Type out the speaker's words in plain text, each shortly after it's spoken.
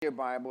your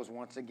Bibles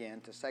once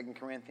again to 2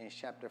 Corinthians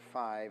chapter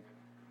 5,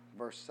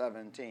 verse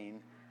 17,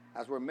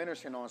 as we're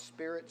ministering on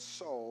spirit,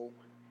 soul,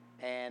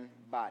 and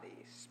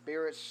body.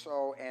 Spirit,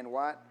 soul, and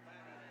what?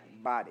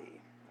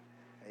 Body.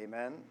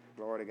 Amen.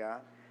 Glory to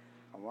God.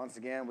 And once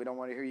again, we don't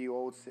want to hear you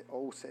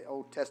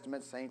Old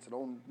Testament saints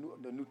and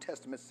the New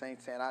Testament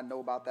saints saying, I know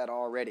about that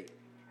already.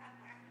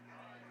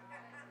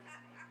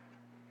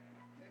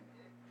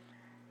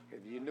 If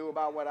you knew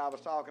about what I was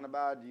talking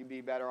about, you'd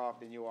be better off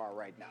than you are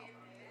right now.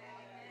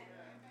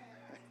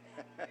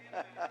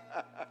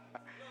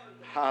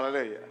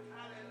 Hallelujah.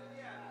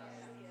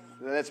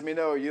 That lets me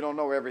know you don't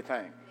know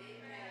everything.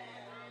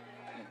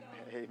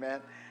 Amen.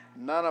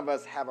 None of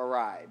us have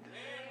arrived.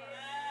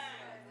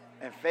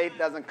 And faith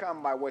doesn't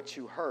come by what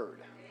you heard.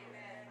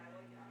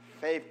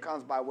 Faith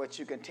comes by what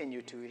you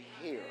continue to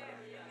hear.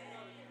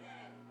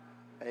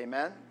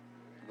 Amen.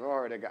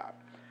 Glory to God.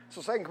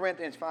 So 2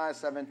 Corinthians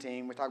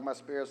 5:17, we're talking about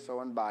spirit,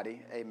 soul, and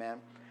body. Amen.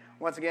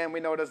 Once again, we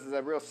know this is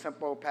a real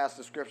simple passage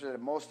of scripture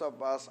that most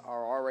of us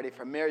are already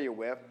familiar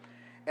with.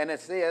 And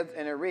it says,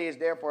 and it reads,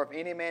 therefore, if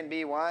any man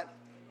be what?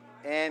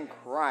 In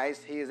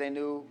Christ, he is a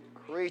new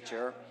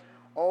creature.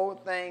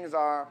 Old things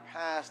are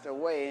passed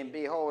away, and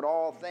behold,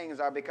 all things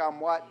are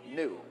become what?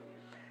 New.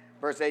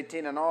 Verse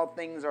 18, and all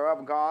things are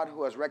of God,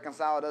 who has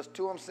reconciled us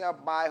to himself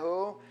by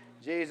who?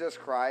 Jesus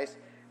Christ,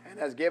 and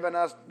has given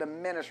us the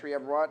ministry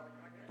of what?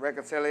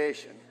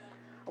 Reconciliation.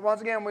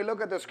 Once again, we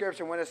look at the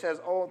scripture when it says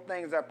old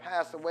things are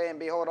passed away and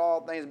behold all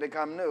things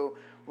become new.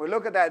 We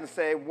look at that and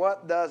say,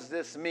 what does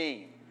this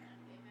mean?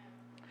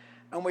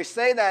 And we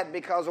say that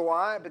because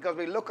why? Because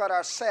we look at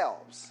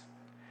ourselves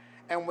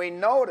and we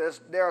notice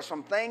there are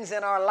some things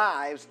in our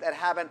lives that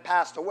haven't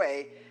passed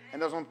away,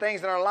 and there's some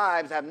things in our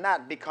lives that have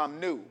not become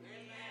new. Amen.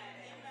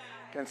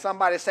 Can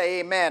somebody say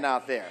amen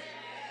out there?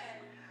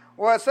 Amen.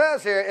 Well, it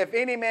says here, if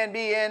any man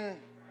be in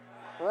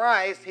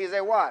Christ, he's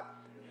a what?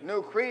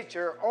 New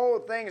creature.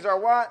 Old things are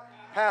what?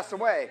 Passed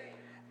away.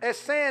 It's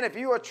saying if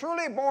you are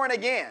truly born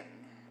again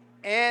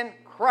in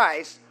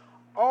Christ,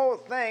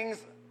 old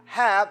things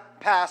have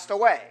passed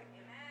away.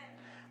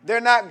 They're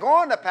not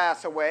going to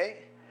pass away.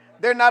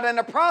 They're not in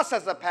the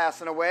process of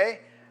passing away.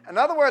 In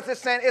other words,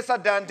 it's saying it's a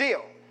done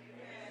deal.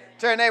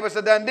 Tell your neighbor it's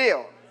a done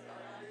deal.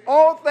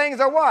 Old things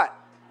are what?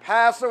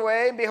 Pass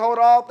away, and behold,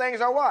 all things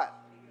are what?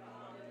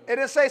 It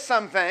didn't say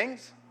some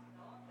things.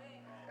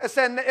 It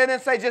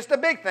didn't say just the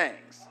big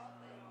things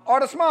or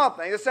the small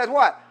things. It says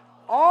what?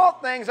 All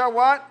things are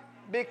what?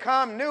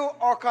 Become new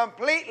or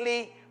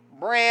completely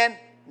brand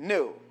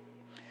new.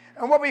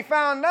 And what we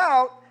found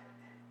out,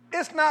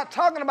 it's not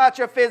talking about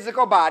your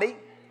physical body,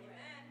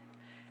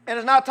 and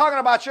it's not talking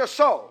about your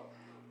soul.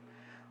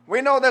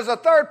 We know there's a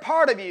third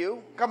part of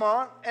you, come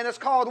on, and it's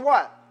called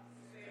what?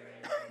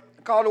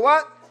 Called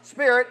what?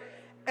 Spirit.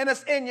 And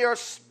it's in your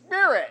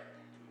spirit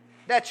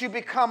that you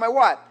become a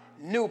what?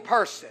 New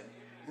person.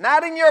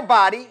 Not in your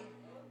body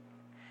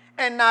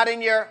and not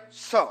in your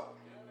soul.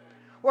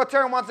 We'll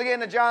turn once again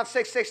to John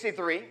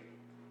 6:63.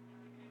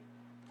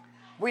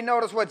 We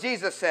notice what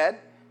Jesus said.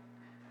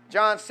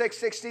 John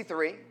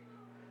 6:63.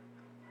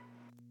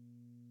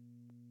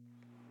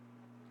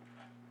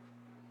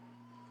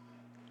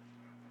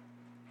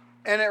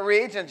 And it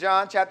reads in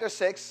John chapter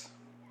 6,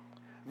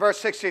 verse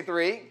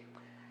 63,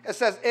 it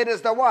says, it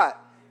is the what?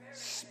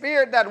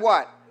 Spirit that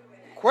what?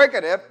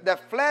 Quicketh. The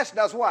flesh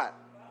does what?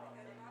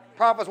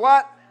 Profits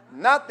what?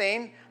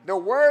 Nothing. The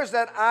words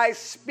that I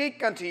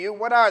speak unto you,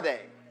 what are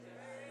they?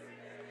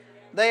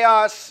 They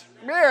are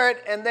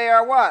spirit and they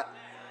are what?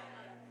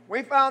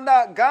 We found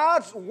out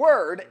God's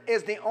word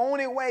is the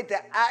only way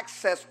to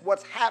access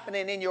what's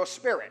happening in your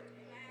spirit.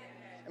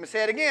 Let me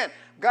say it again.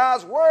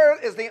 God's word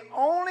is the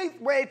only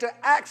way to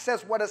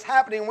access what is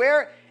happening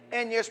where?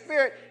 In your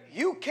spirit.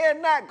 You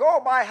cannot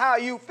go by how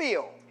you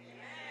feel.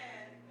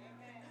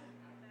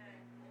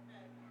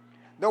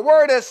 The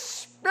word is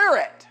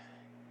spirit.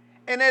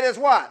 And it is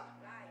what?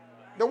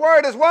 The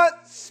word is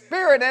what?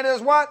 Spirit. And it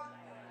is what?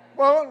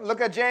 Well,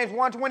 look at James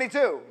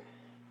 1:22.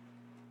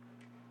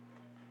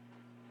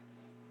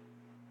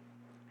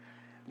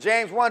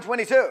 James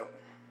 1:22.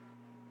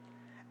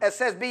 It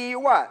says, be you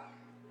what?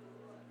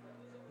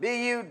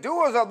 Be you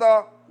doers of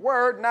the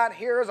word, not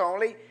hearers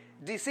only,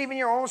 deceiving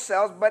your own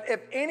selves. But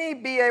if any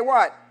be a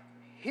what?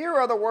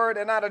 Hearer of the word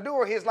and not a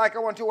doer, he is like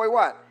unto a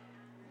what?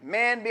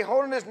 Man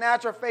beholding his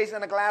natural face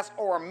in a glass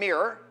or a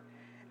mirror,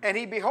 and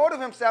he beholdeth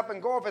himself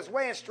and goeth his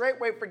way, and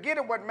straightway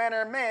forgetteth what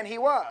manner of man he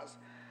was.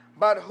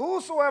 But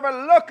whosoever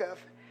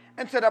looketh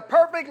into the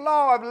perfect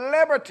law of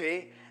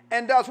liberty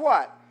and does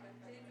what?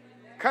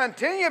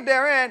 Continue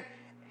therein,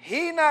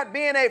 he not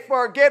being a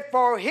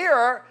forgetful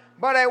hearer,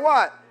 but a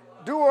what?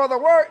 Doer of the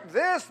word,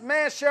 this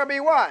man shall be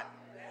what?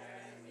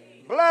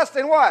 Blessed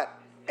in what?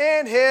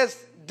 In his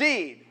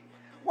deed.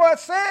 Well,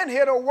 it's saying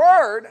here the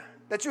word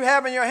that you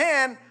have in your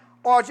hand,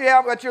 or what you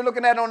have what you're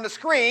looking at on the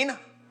screen.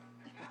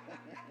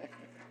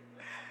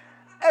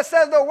 It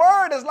says the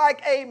word is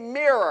like a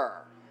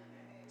mirror.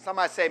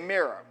 Somebody say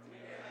mirror.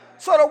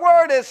 So the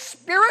word is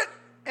spirit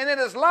and it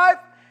is life,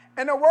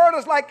 and the word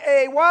is like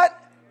a what?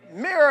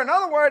 Mirror. In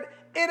other words,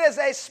 It is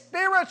a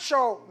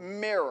spiritual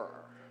mirror.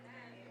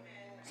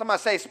 Somebody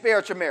say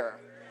spiritual mirror.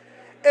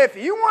 If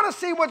you want to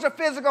see what your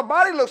physical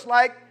body looks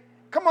like,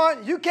 come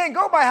on, you can't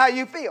go by how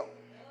you feel.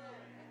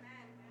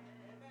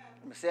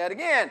 Let me say it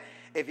again.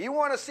 If you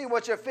want to see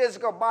what your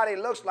physical body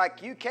looks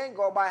like, you can't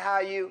go by how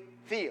you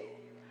feel.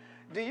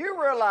 Do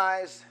you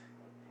realize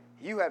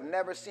you have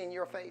never seen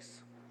your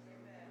face?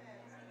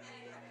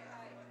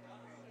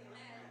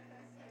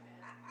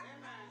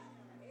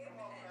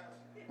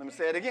 Let me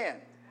say it again.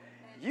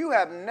 You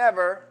have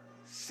never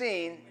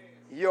seen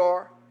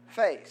your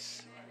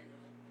face.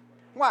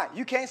 Why?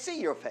 You can't see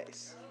your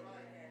face.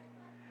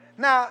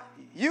 Now,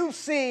 you've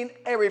seen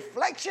a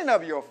reflection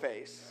of your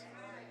face.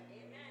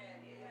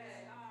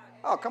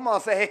 Oh, come on,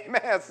 say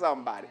amen,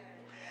 somebody.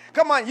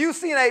 Come on, you've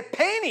seen a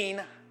painting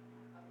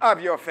of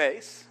your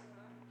face.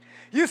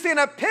 You've seen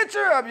a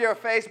picture of your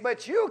face,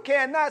 but you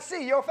cannot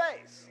see your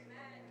face.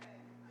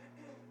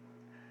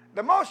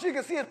 The most you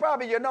can see is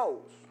probably your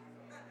nose.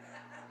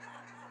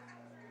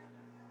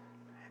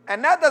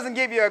 And that doesn't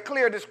give you a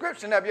clear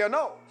description of your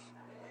nose.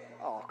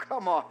 Oh,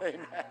 come on,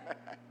 amen.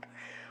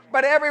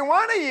 But every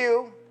one of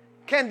you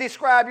can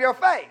describe your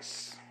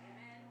face.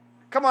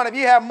 Come on, if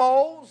you have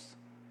moles,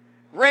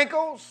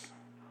 wrinkles,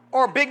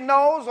 or big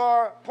nose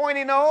or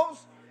pointy nose,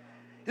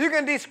 you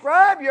can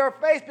describe your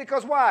face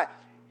because why?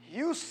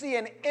 You see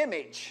an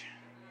image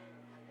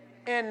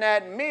in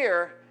that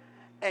mirror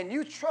and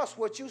you trust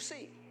what you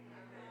see.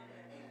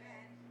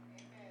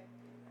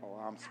 Oh,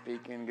 I'm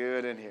speaking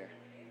good in here.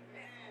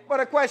 But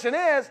the question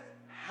is,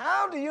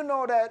 how do you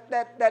know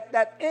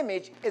that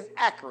image is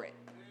accurate?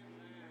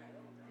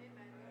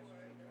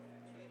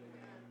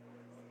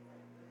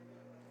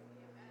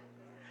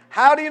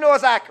 How do you know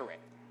it's accurate?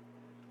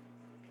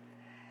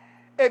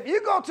 If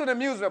you go to the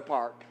amusement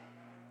park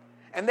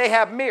and they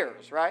have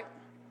mirrors, right?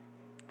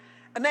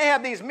 And they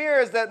have these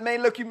mirrors that may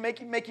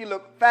make you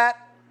look fat,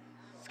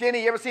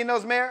 skinny. You ever seen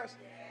those mirrors?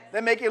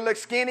 They make you look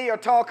skinny or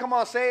tall. Come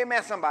on, say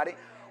amen, somebody.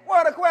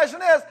 Well, the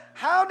question is,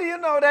 how do you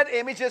know that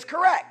image is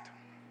correct?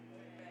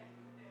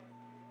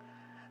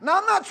 Now,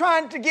 I'm not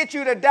trying to get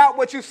you to doubt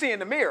what you see in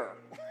the mirror.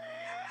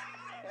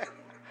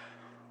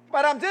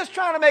 But I'm just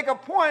trying to make a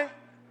point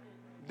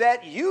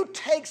that you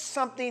take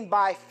something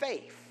by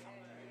faith.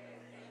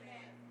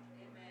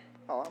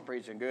 Oh, I'm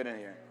preaching good in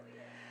here.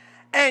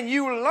 And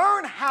you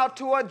learn how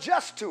to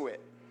adjust to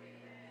it.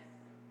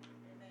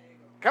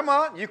 Come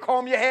on, you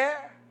comb your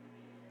hair.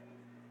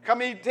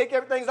 Come on, you take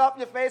everything off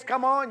your face.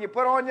 Come on, you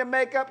put on your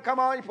makeup. Come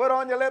on, you put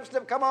on your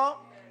lipstick. Come on.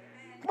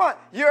 Come on,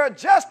 you're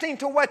adjusting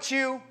to what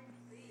you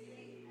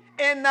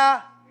in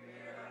the,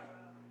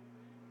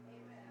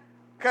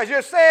 because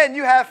you're saying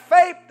you have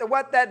faith that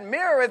what that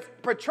mirror is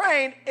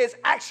portraying is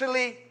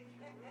actually,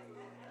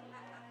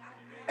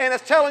 and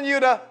it's telling you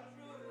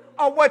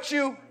what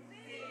you.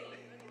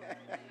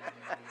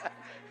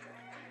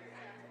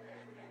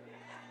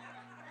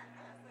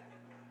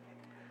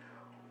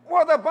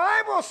 Well, the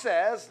Bible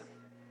says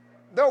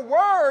the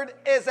Word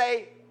is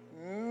a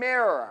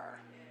mirror.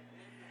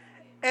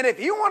 And if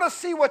you want to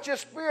see what your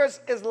spirit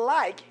is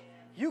like,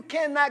 you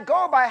cannot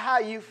go by how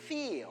you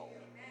feel.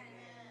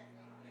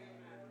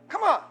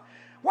 Come on.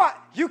 What?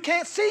 You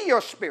can't see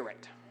your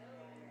spirit.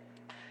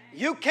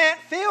 You can't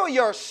feel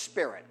your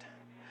spirit.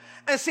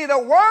 And see, the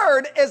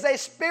Word is a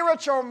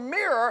spiritual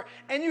mirror,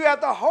 and you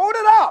have to hold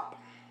it up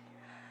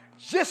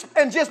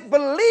just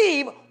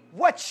believe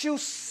what you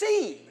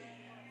see.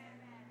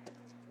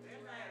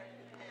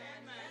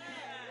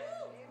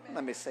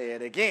 Let me say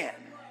it again.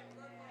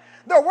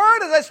 The Word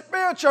is a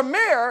spiritual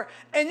mirror,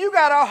 and you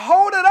got to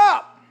hold it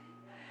up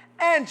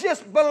and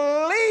just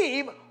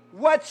believe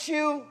what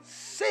you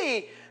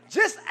see,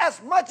 just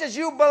as much as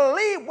you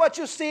believe what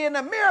you see in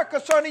the mirror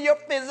concerning your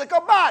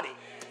physical body.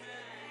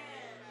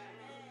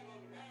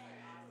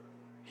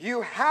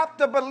 You have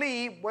to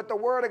believe what the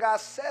Word of God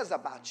says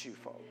about you,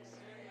 folks.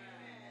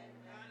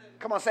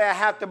 Come on, say, I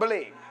have to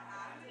believe.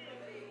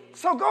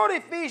 So go to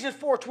Ephesians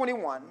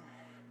 4:21,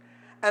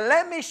 and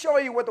let me show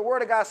you what the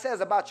Word of God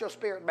says about your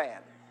spirit man.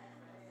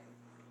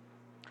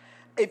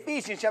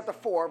 Ephesians chapter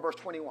 4, verse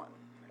 21.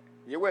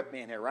 You're with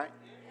me in here, right?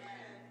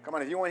 Come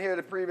on, if you want to hear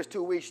the previous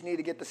 2 weeks, you need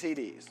to get the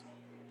CDs.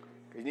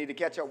 You need to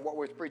catch up what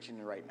we're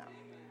preaching right now.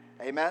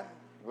 Amen?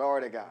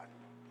 Glory to God.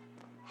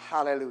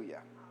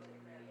 Hallelujah.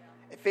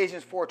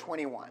 Ephesians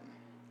 4:21.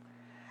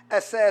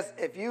 It says,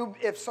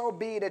 if so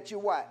be that you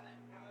what?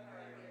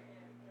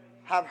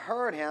 Have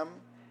heard him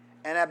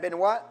and have been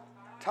what?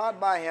 Taught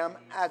by him,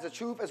 as the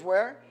truth is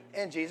where?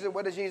 In Jesus.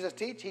 What did Jesus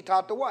teach? He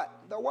taught the what?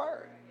 The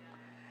Word.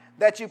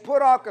 That you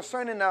put off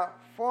concerning the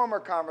former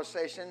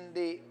conversation,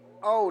 the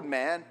old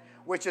man,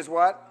 which is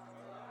what?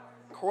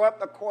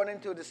 Corrupt according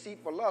to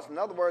deceitful lust. In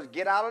other words,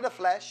 get out of the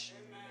flesh.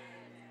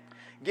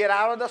 Get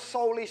out of the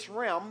soulish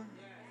realm.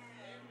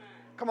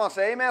 Come on,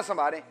 say amen,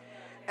 somebody.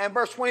 And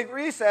verse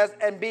 23 says,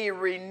 and be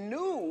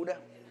renewed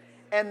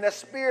in the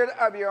spirit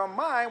of your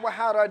mind. Well,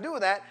 how do I do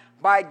that?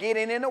 By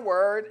getting in the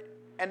Word.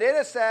 And then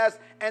it says,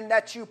 and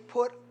that you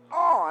put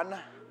on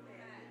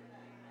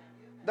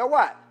the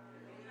what?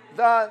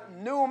 The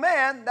new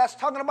man. That's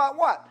talking about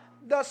what?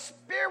 the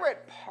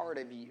spirit part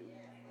of you.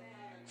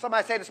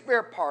 Somebody say the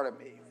spirit part of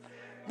me.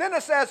 Then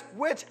it says,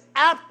 which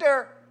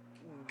after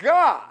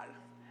God.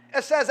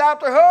 It says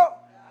after who?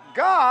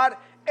 God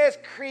is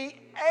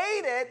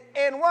created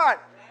in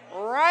what?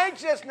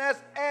 Righteousness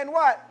and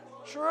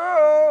what?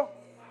 True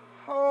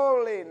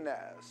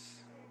holiness.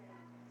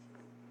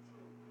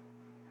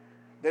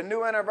 The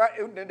NIV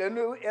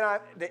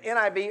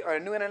or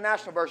the New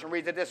International Version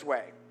reads it this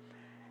way.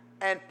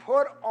 And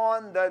put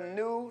on the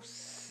new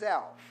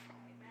self,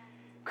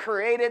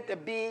 created to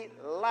be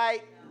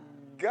like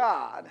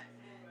God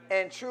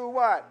in true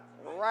what?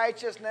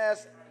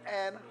 Righteousness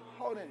and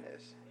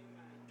holiness.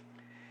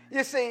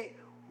 You see,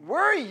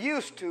 we're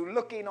used to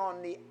looking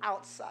on the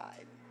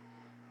outside.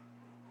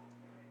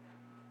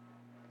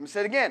 Let me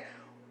say it again.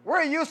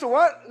 We're used to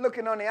what?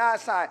 Looking on the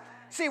outside.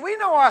 See, we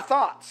know our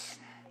thoughts.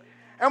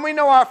 And we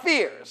know our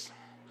fears.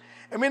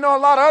 And we know a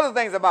lot of other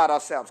things about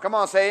ourselves. Come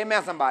on, say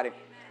amen, somebody.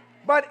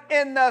 But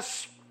in the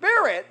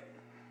spirit,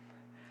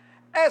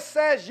 it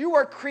says you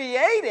were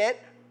created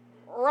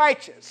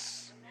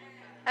righteous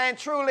and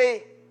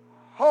truly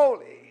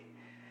holy.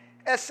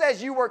 It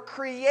says you were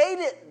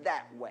created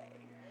that way.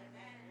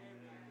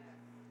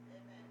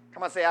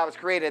 Come on, say I was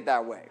created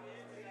that way.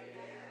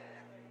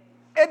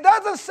 It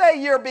doesn't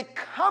say you're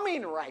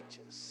becoming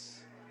righteous.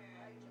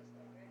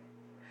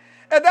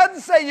 It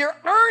doesn't say you're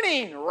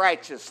earning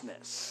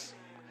righteousness.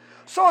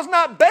 So it's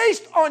not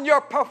based on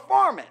your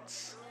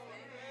performance.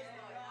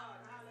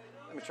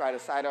 Let me try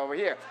this side over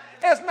here.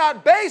 It's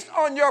not based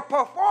on your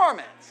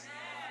performance.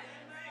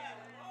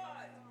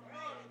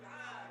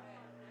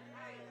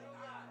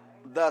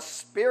 The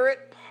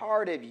spirit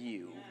part of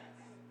you,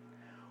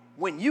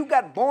 when you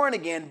got born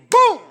again,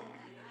 boom,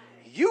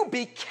 you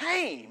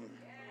became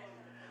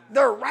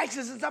the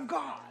righteousness of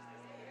God.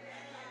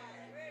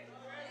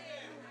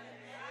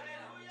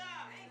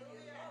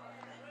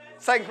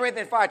 2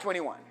 Corinthians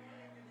 5:21.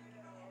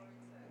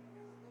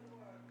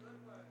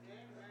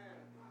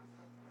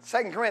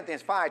 2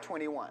 Corinthians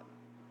 5:21.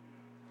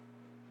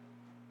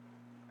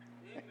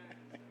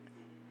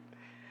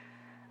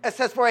 It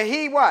says, for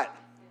he what?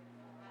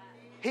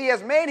 He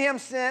has made him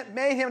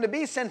to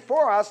be sin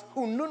for us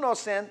who knew no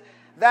sin,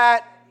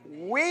 that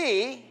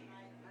we,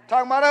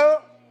 talking about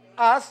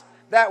who? Us,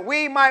 that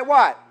we might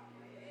what?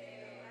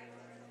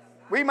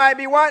 We might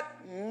be what?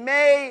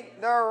 Made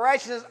the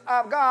righteousness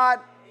of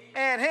God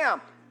and him.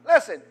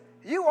 Listen,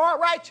 you are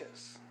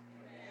righteous.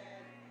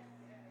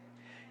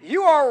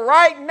 You are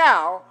right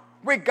now,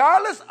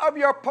 regardless of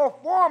your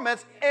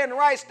performance, in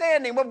right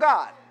standing with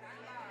God.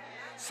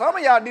 Some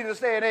of y'all need to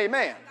say an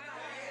amen.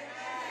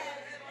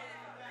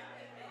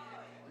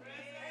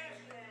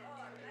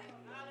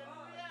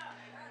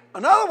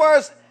 In other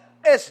words,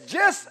 it's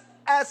just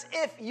as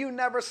if you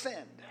never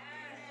sinned.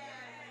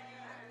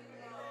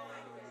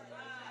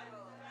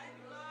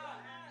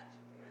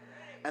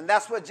 And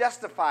that's what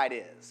justified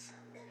is.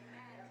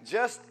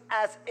 Just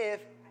as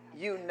if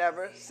you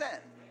never sinned.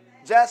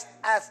 Just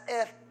as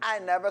if I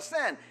never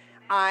sinned.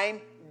 I'm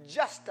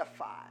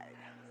justified.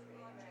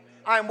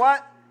 I'm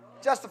what?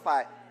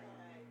 Justified.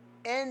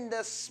 In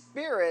the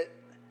spirit,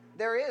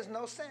 there is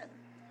no sin.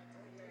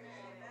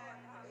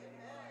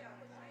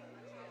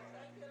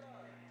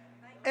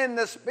 In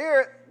the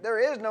spirit, there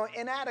is no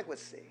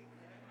inadequacy.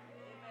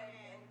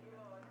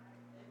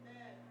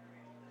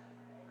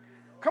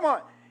 Come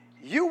on.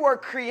 You were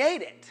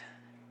created.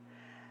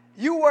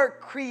 You were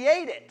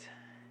created.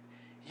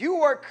 You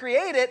were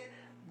created.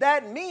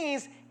 That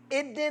means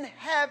it didn't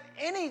have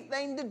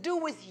anything to do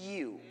with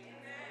you.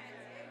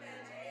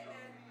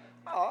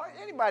 Oh,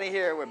 anybody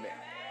here with me?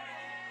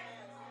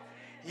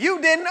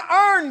 You didn't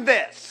earn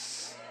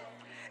this.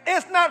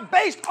 It's not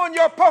based on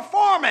your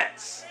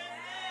performance.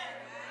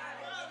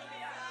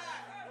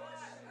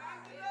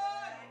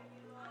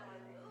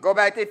 Go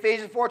back to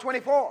Ephesians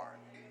 4:24.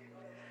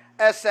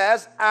 It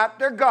says,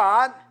 after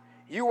God,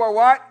 you were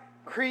what?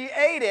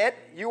 Created.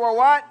 You were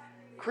what?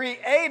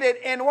 Created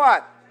in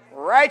what?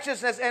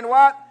 Righteousness and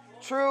what?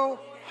 True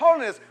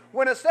holiness.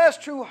 When it says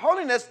true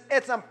holiness,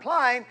 it's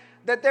implying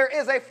that there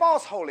is a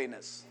false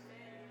holiness.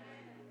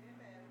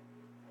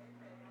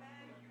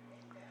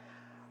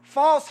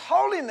 False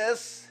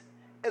holiness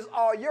is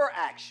all your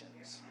actions.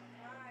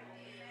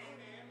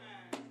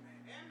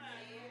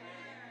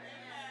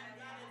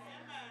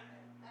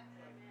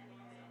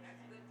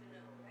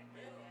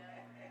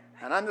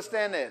 And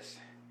understand this.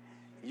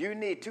 You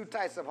need two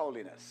types of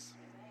holiness.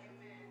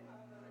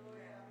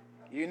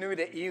 You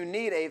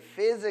need a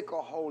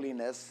physical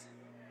holiness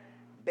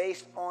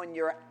based on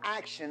your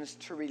actions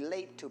to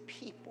relate to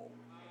people.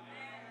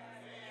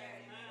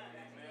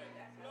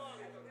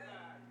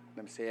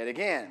 Let me say it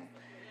again.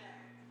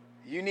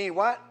 You need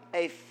what?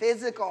 A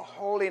physical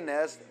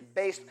holiness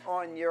based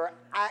on your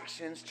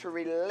actions to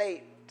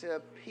relate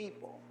to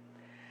people.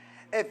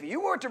 If you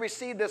were to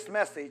receive this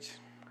message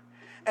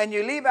and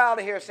you leave out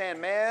of here saying,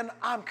 man,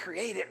 I'm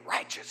created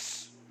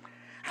righteous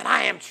and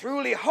I am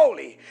truly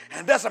holy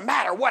and it doesn't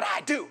matter what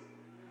I do.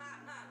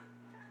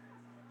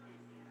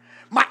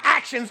 My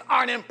actions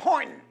aren't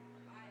important.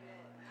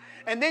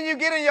 And then you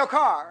get in your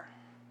car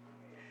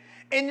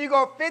and you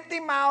go 50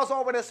 miles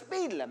over the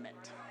speed limit,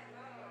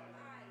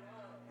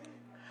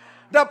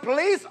 the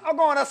police are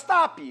going to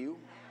stop you,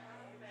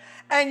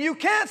 and you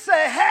can't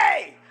say,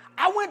 hey,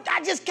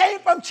 I just came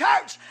from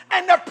church,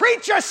 and the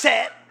preacher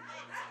said,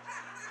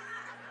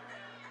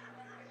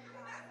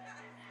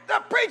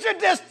 the preacher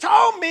just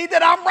told me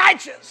that I'm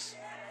righteous,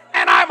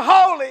 and I'm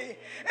holy.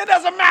 It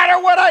doesn't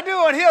matter what I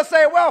do. And he'll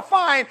say, well,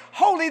 fine,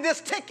 holy this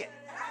ticket.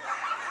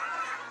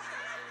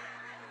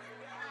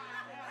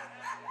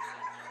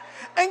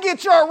 And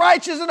get your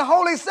righteous and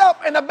holy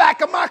self in the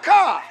back of my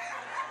car.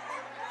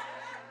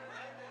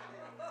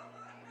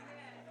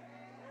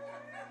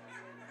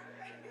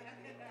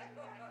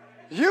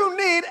 You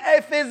need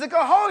a physical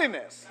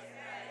holiness.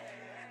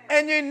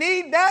 And you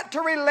need that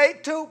to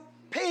relate to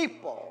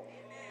people.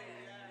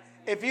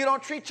 If you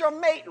don't treat your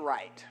mate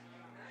right,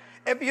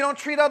 if you don't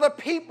treat other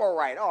people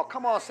right, oh,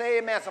 come on, say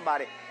amen,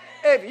 somebody.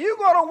 If you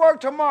go to work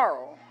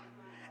tomorrow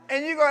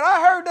and you go, I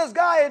heard this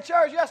guy in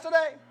church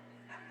yesterday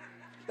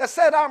that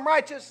said I'm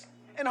righteous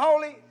and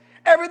holy,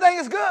 everything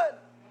is good.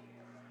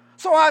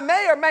 So I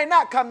may or may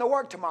not come to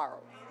work tomorrow.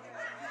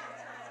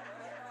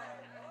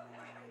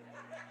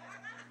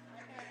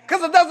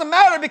 Because it doesn't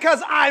matter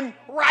because I'm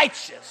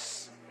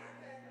righteous.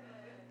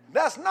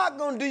 That's not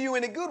going to do you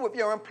any good with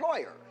your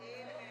employer.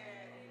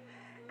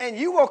 And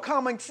you will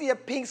come and see a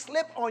pink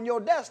slip on your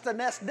desk the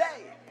next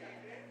day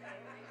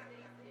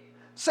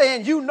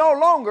saying you no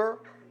longer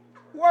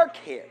work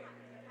here.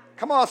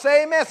 Come on,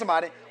 say amen,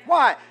 somebody.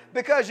 Why?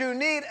 Because you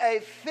need a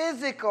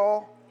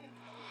physical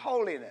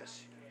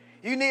holiness.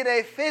 You need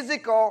a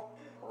physical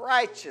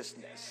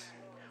righteousness.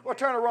 Well,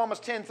 turn to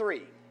Romans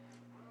 10:3.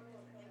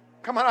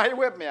 Come on, are you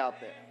with me out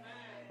there?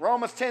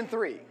 Romans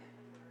 10:3.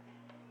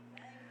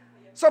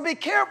 So be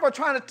careful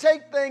trying to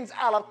take things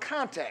out of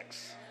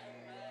context.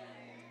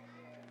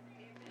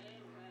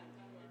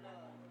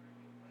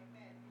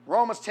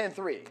 Romans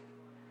 10:3,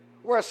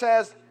 where it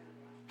says,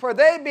 for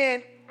they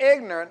being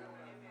ignorant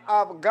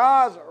of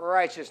God's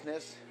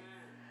righteousness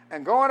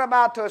and going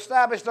about to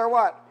establish their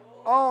what?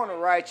 Own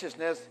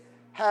righteousness,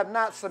 have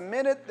not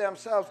submitted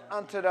themselves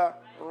unto the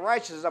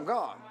righteousness of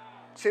God.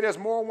 See, there's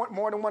more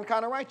than one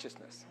kind of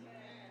righteousness.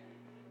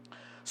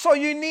 So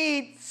you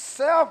need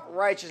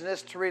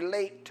self-righteousness to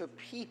relate to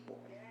people,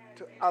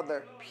 to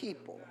other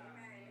people.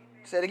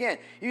 Say it again.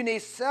 You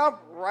need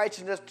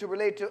self-righteousness to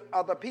relate to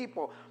other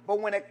people. But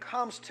when it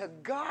comes to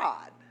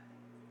God,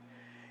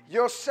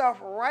 your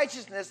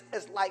self-righteousness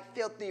is like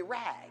filthy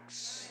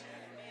rags.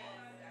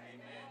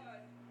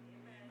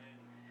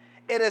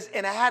 It is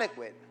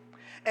inadequate.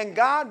 And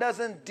God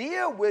doesn't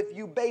deal with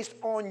you based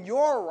on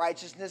your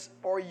righteousness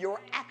or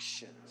your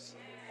actions.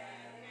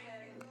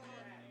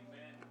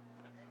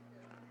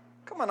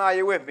 Come on, are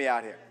you with me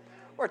out here?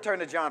 Or turn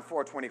to John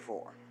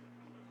 4:24.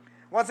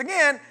 Once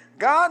again,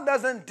 God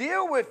doesn't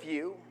deal with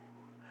you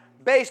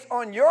based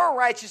on your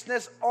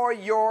righteousness or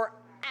your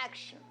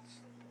actions.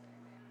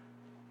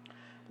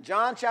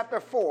 John chapter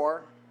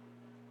 4,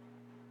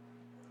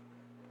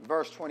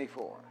 verse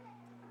 24.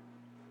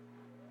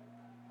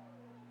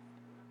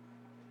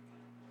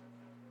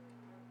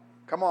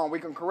 Come on, we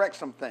can correct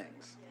some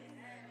things.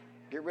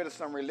 Get rid of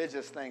some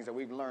religious things that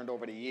we've learned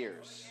over the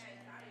years.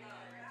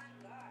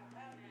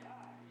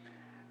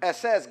 It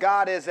says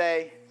God is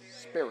a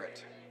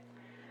spirit.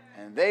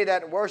 And they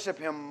that worship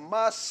him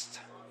must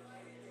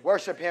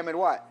worship him in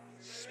what?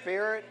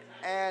 Spirit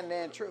and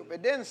in truth.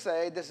 It didn't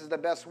say this is the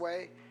best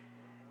way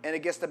and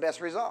it gets the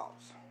best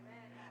results.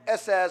 It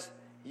says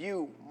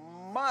you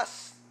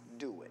must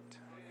do it.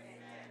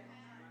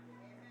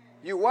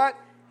 You what?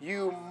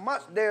 You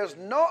must. There's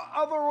no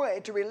other way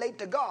to relate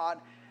to God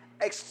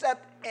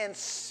except in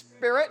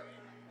spirit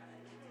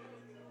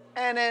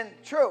and in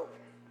truth.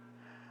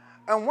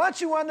 And once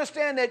you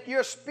understand that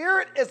your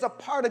spirit is a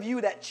part of you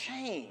that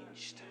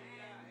changed.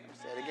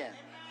 Say it again.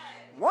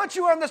 Once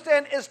you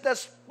understand it's the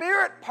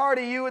spirit part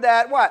of you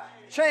that what?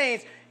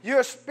 Changed.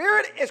 Your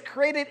spirit is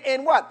created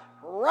in what?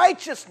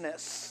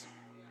 Righteousness.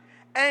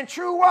 And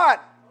true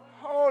what?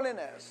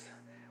 Holiness.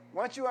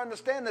 Once you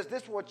understand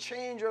this will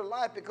change your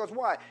life because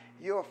why?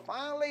 You'll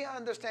finally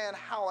understand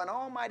how an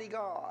almighty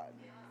God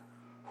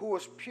who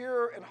is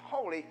pure and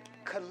holy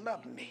could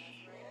love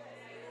me.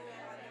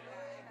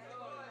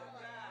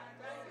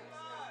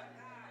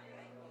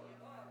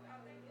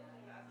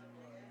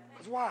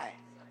 Because why?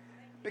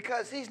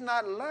 Because he's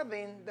not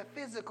loving the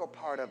physical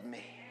part of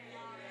me.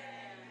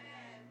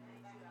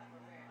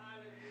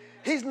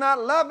 He's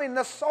not loving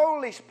the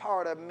soulish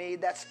part of me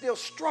that's still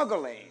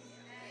struggling.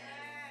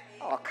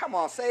 Oh, come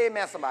on, say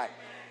amen, somebody.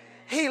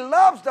 He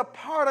loves the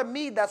part of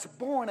me that's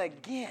born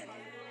again.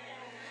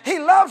 He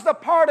loves the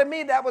part of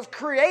me that was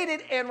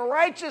created in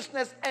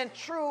righteousness and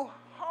true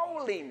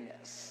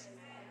holiness.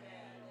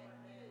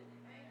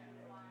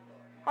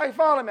 Are you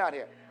following me out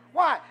here?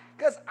 Why?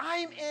 Because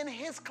I'm in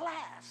his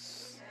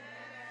class.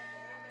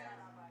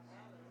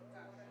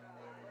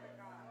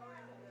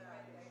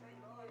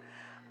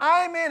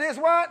 I'm in his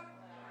what?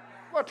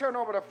 We'll turn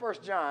over to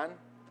 1 John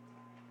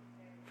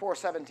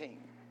 4:17.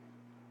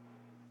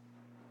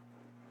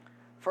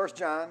 1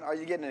 John, are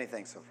you getting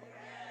anything so far?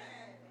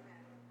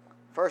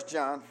 1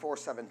 John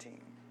 4:17.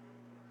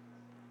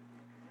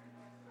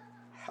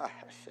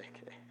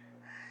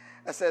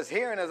 It says,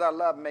 herein is our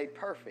love made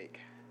perfect,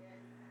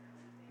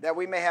 that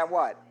we may have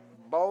what?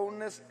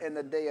 Boldness in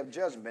the day of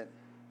judgment.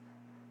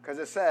 Because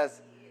it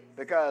says,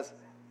 because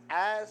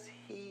as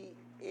he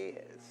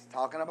is,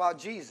 talking about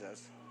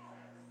Jesus,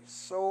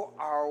 so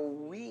are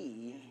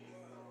we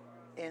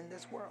in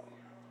this world.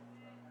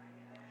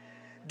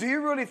 Do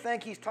you really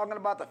think he's talking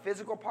about the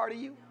physical part of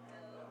you?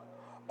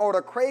 Or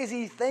the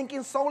crazy thinking,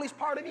 soulish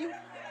part of you?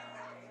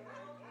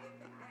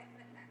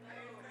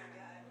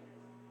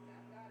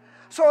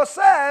 So it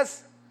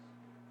says,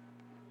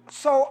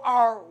 so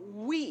are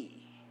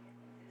we.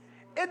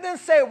 It didn't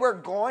say we're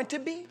going to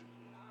be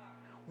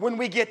when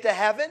we get to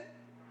heaven.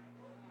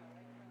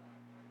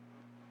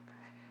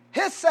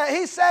 He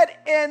said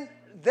in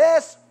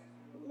this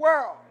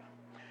world.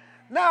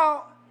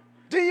 Now,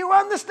 do you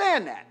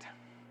understand that?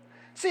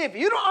 See, if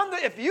you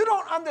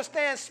don't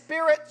understand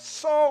spirit,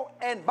 soul,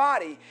 and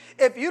body,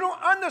 if you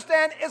don't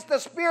understand it's the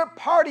spirit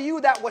part of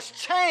you that was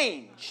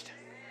changed,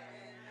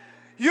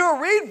 you'll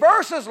read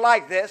verses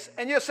like this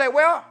and you'll say,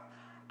 well,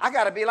 I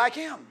got to be like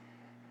him.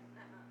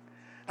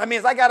 That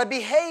means I got to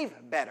behave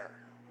better.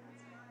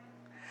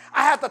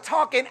 I have to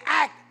talk and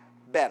act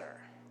better.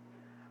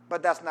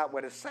 But that's not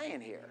what it's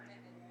saying here.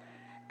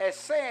 It's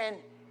saying,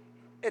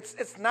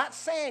 it's not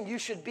saying you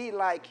should be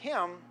like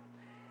him.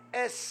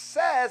 It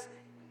says,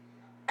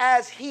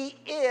 as he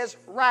is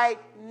right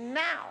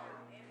now,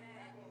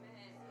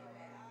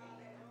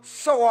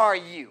 so are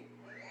you.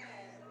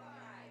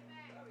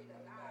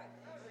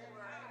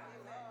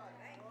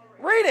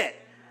 Read it.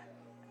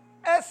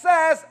 It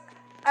says,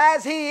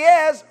 as he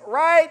is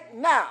right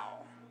now,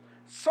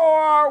 so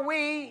are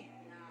we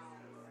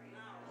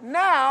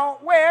now.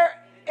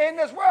 Where? In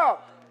this world.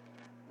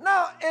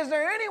 Now, is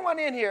there anyone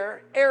in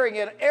here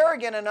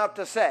arrogant enough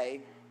to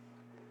say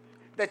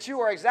that you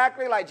are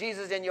exactly like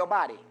Jesus in your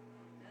body?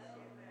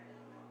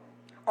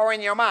 Or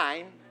in your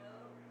mind,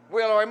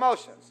 will, or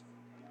emotions?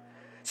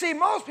 See,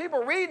 most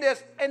people read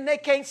this and they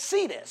can't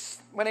see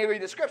this when they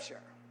read the scripture.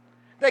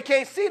 They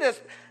can't see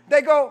this.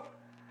 They go,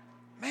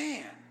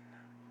 man,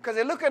 because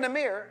they look in the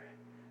mirror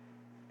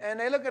and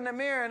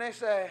they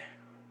say,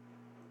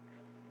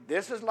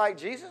 this is like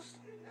Jesus?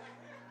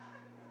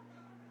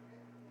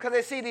 Because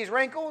they see these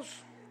wrinkles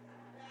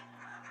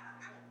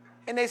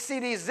and they see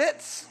these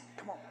zits.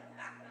 Come on.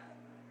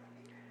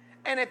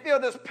 And they feel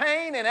this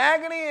pain and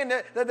agony and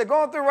that they're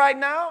going through right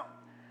now.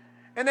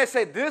 And they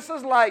say, this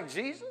is like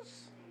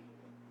Jesus?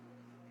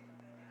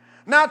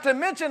 Not to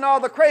mention all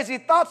the crazy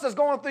thoughts that's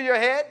going through your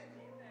head.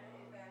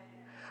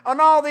 And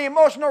all the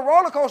emotional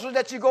roller coasters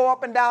that you go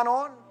up and down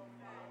on.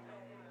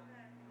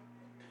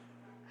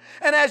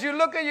 And as you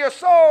look at your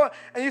soul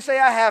and you say,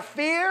 I have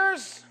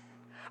fears,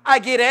 I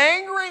get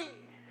angry,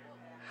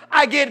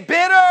 I get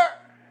bitter,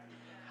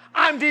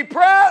 I'm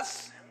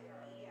depressed.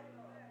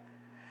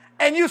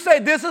 And you say,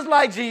 this is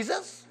like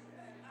Jesus?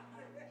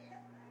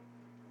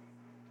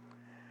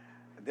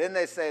 Then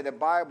they say the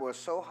Bible is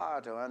so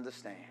hard to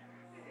understand.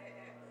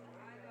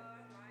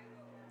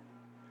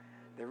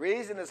 The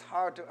reason it's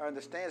hard to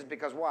understand is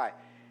because why?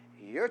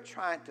 You're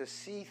trying to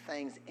see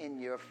things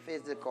in your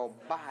physical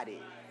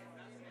body.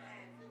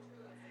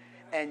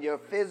 And your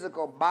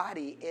physical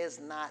body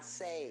is not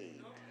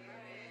saved.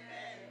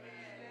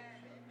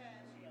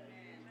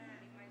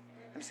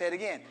 Let me say it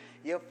again.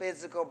 Your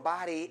physical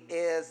body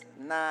is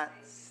not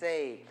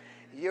saved.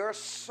 Your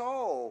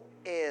soul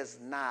is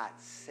not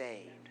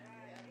saved.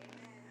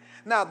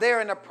 Now, they're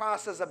in the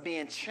process of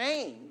being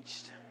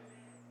changed.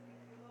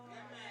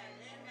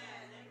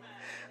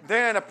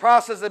 They're in the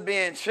process of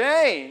being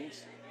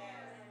changed.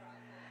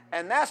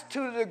 And that's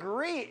to the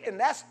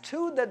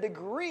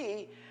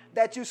degree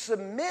that you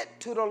submit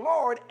to the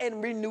Lord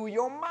and renew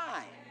your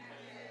mind.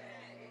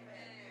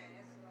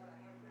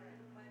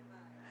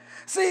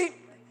 See,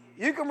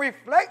 you can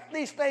reflect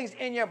these things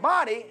in your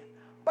body,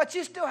 but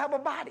you still have a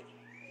body.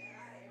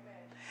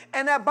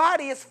 And that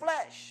body is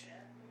flesh.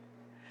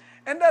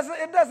 And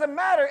it doesn't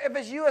matter if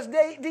it's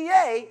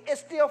USDA,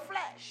 it's still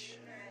flesh.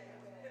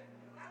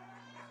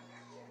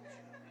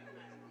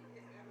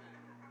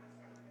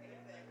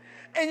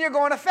 And you're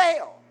going to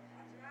fail.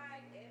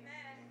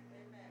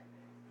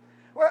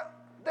 Well,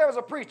 there was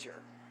a preacher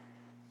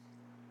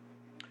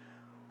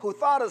who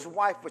thought his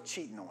wife was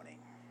cheating on him.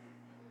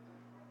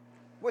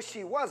 Well,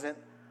 she wasn't,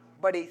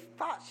 but he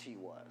thought she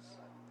was.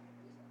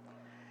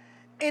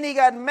 And he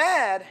got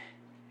mad,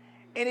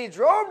 and he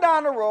drove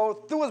down the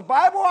road, threw his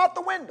Bible out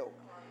the window,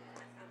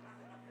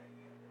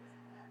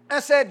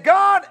 and said,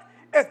 God,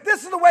 if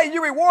this is the way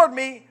you reward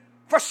me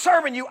for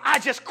serving you, I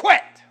just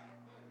quit.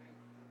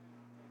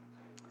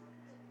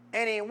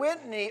 And he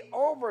went and he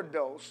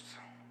overdosed,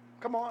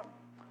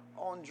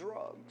 on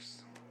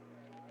drugs.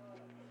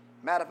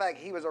 Matter of fact,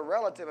 he was a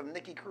relative of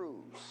Nicky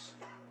Cruz,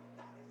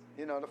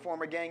 the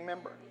former gang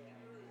member.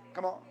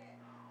 Come on.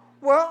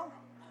 Well,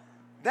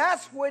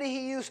 that's what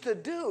he used to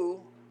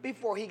do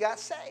before he got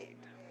saved.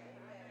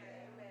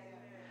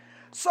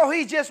 So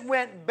he just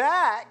went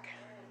back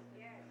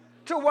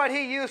to what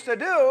he used to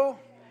do,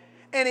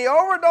 And he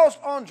overdosed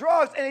on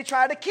drugs and he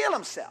tried to kill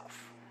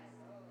himself.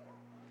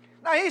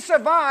 Now he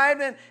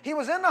survived and he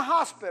was in the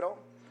hospital.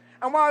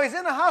 And while he's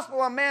in the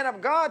hospital, a man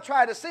of God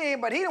tried to see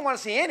him, but he didn't want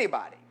to see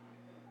anybody.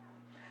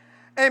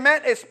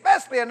 Amen.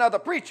 Especially another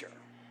preacher.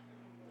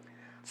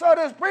 So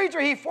this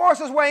preacher, he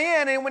forced his way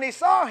in, and when he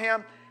saw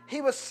him,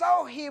 he was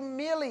so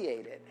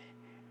humiliated.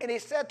 And he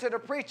said to the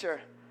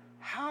preacher,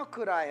 how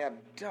could I have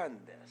done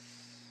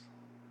this?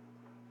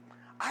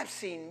 I've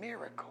seen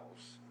miracles.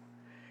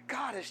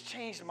 God has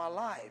changed my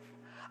life.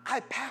 I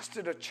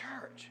pastored a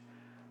church.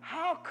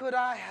 How could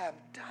I have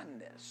done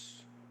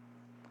this?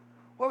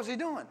 What was he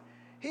doing?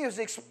 He was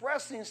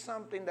expressing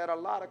something that a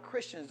lot of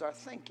Christians are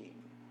thinking.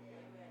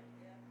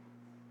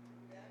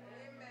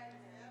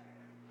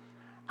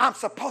 I'm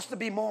supposed to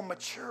be more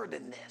mature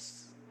than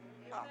this.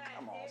 Oh,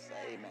 come on,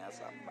 say amen,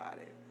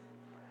 somebody.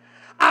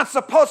 I'm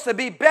supposed to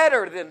be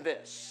better than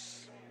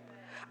this.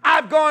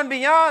 I've gone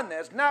beyond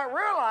this, not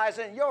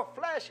realizing your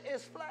flesh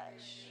is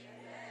flesh.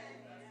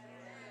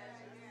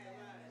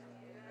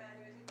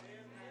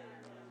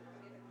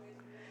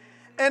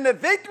 And the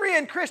victory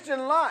in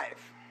Christian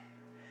life,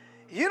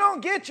 you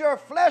don't get your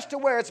flesh to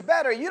where it's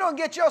better. You don't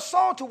get your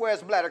soul to where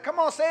it's better. Come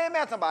on, say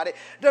amen, somebody.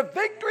 The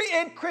victory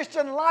in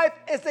Christian life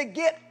is to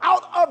get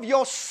out of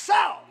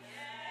yourself.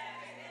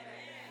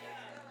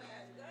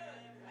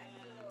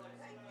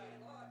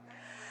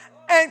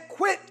 And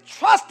quit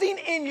trusting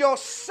in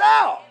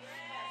yourself.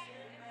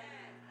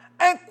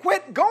 And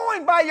quit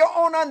going by your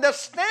own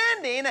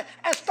understanding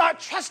and start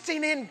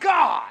trusting in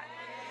God.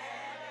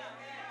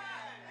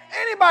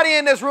 Anybody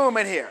in this room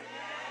in here?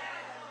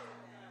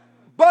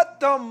 But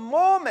the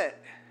moment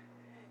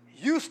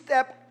you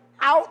step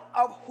out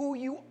of who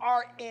you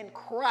are in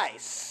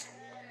Christ,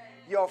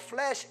 your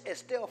flesh is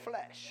still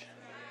flesh.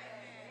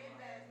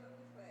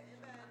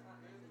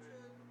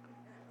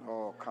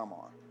 Oh, come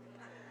on.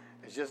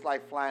 It's just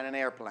like flying an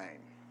airplane.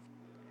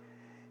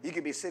 You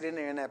could be sitting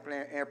there in that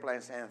airplane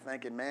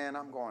thinking, man,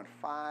 I'm going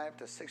 500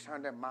 to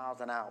 600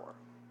 miles an hour.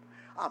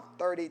 I'm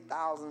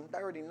 30,000,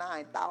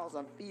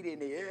 39,000 feet in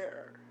the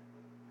air.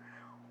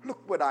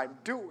 Look what I'm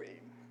doing.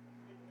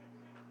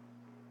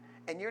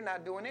 And you're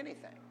not doing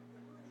anything.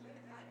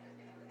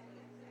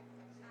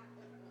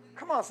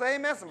 Come on, say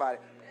amen, somebody.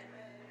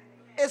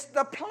 It's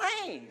the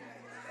plane.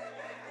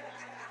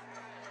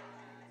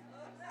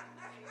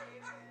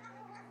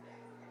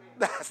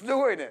 That's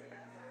doing it.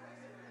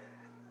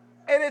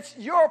 And it's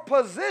your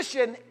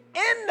position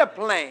in the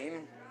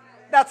plane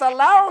that's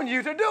allowing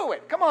you to do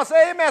it. Come on,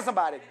 say amen,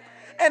 somebody.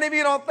 And if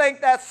you don't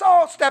think that's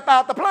so, step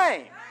out the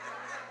plane.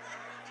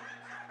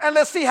 And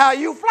let's see how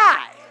you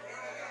fly.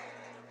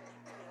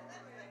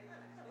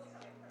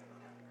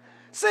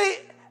 See,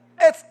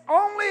 it's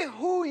only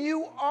who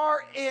you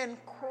are in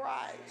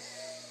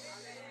Christ.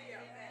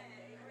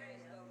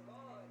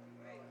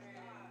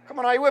 Come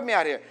on, are you with me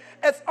out here?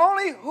 It's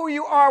only who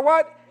you are,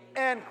 what?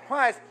 In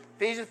Christ.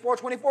 Ephesians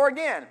 4:24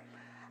 again.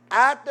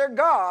 After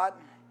God,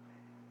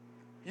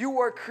 you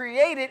were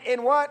created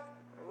in what?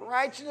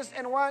 Righteousness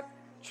and what?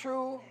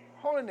 True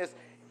holiness.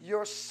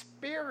 Your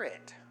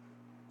spirit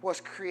was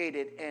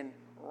created in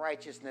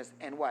righteousness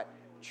and what?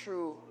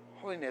 True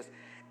holiness.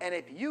 And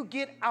if you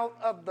get out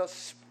of the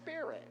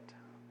spirit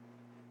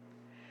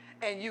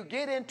and you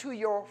get into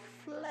your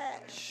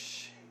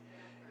flesh,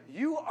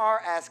 you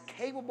are as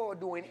capable of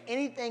doing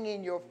anything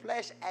in your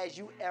flesh as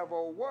you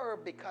ever were,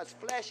 because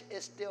flesh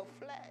is still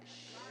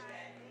flesh.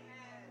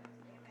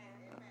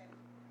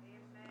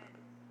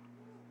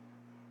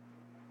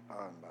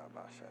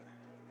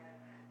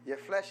 Your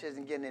flesh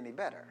isn't getting any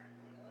better.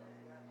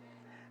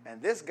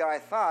 And this guy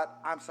thought,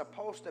 I'm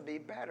supposed to be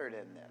better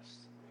than this.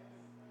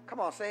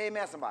 Come on, say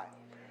amen, somebody.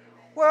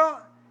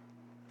 Well,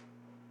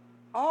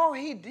 all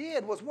he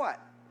did was what?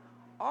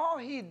 All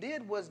he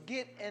did was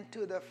get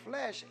into the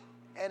flesh,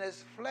 and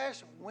his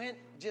flesh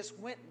just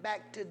went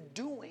back to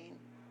doing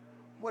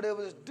what it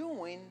was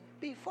doing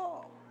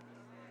before.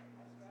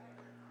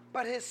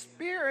 But his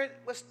spirit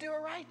was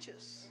still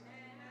righteous.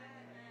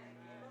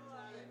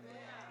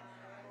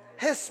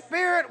 His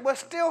spirit was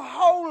still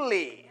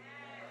holy.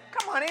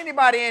 Come on,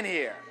 anybody in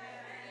here?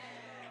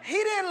 He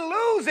didn't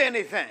lose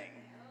anything.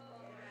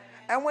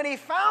 And when he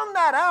found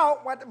that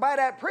out by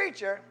that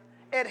preacher,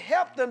 it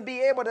helped him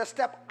be able to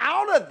step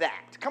out of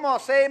that. Come on,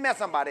 say amen,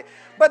 somebody.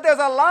 But there's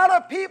a lot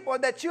of people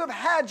that you have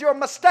had your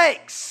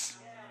mistakes.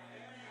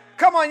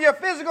 Come on, your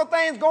physical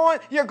things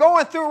you're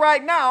going through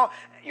right now,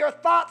 your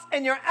thoughts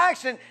and your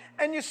action,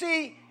 and you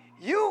see,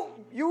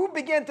 you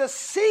begin to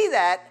see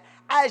that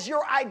as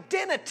your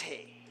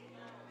identity.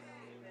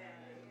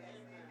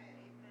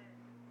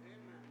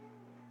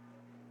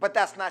 But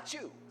that's not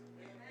you.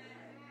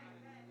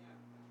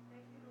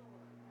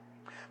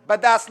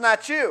 But that's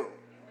not you.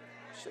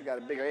 Should have got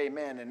a bigger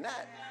amen than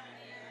that.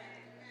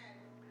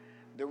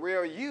 The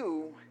real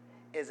you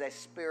is a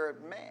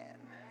spirit man.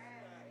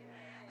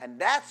 And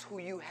that's who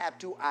you have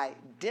to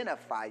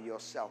identify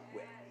yourself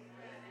with.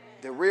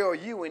 The real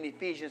you in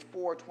Ephesians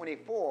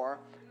 4:24,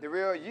 the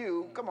real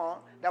you, come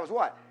on, that was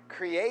what?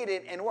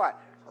 Created in what?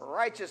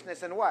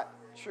 Righteousness and what?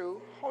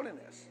 True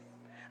holiness.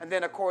 And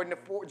then according to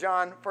 1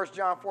 John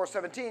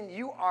 4:17,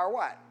 you are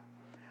what?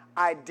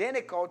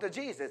 Identical to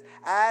Jesus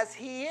as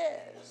he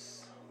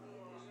is.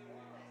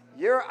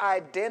 You're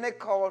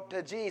identical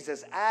to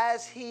Jesus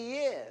as he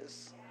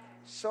is.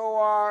 So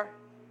are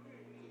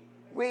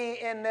we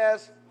in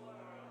this.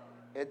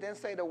 It didn't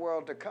say the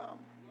world to come.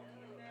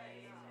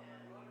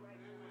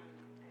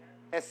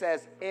 It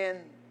says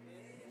in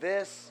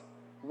this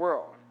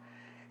world.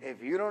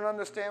 If you don't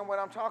understand what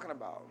I'm talking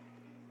about,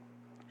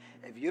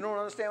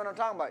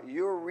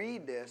 you'll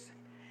read this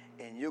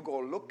and you'll go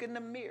look in the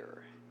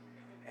mirror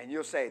and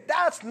you'll say,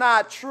 that's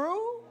not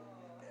true.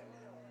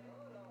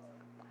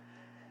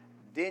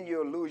 Then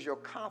you'll lose your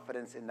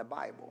confidence in the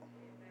Bible.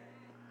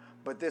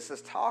 But this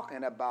is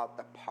talking about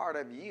the part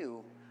of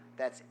you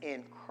that's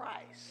in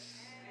Christ.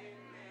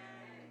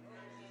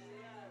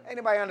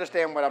 Anybody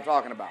understand what I'm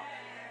talking about?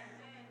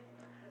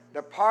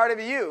 The part of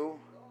you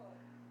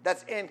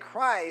that's in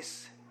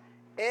Christ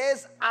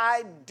is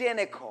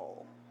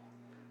identical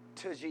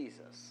to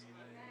Jesus.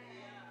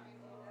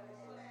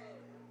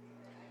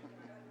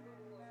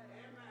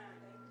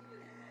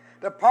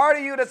 The part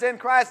of you that's in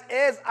Christ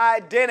is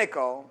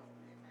identical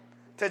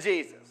to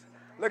Jesus.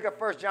 Look at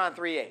 1 John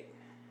 3:8.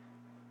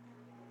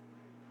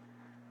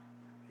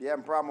 You have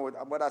a problem with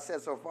what I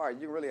said so far,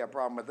 you really have a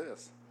problem with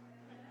this.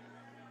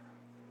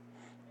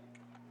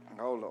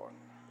 Oh, Lord.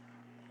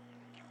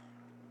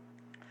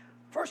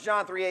 1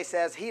 John 3:8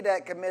 says, he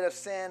that committeth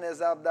sin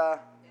is of the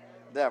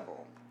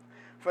devil.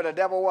 For the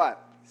devil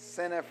what?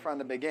 Sinneth from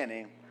the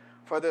beginning.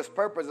 For this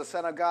purpose the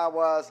Son of God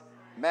was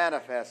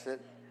manifested,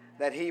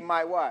 that he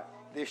might what?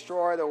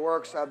 Destroy the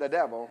works of the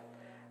devil.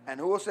 And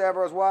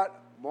whosoever is what?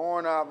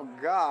 Born of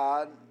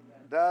God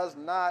does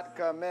not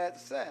commit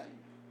sin.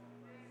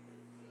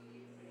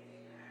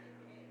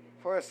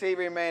 For his seed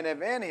remaineth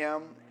in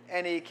him,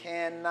 and he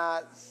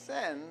cannot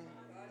sin,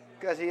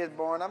 because he is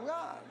born of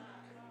God.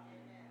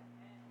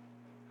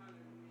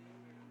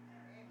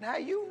 Now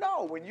you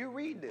know when you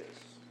read this,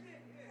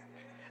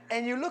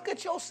 and you look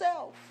at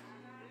yourself,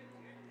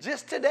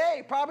 just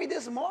today, probably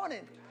this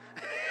morning,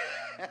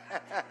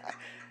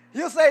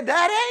 you'll say,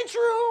 that ain't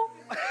true.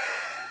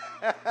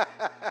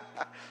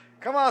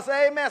 Come on,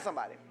 say amen,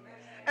 somebody.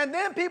 And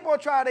then people will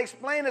try to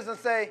explain this and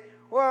say,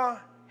 well,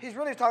 he's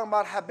really talking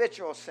about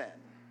habitual sin.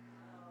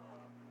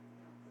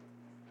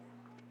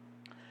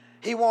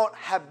 He won't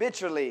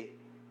habitually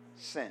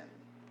sin.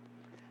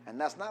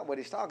 And that's not what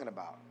he's talking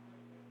about.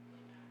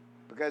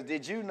 Because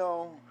did you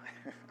know,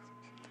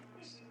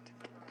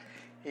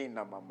 he ain't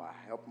not my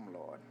help him,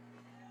 Lord.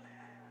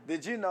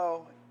 Did you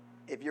know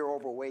if you're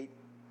overweight,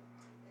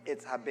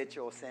 it's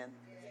habitual sin?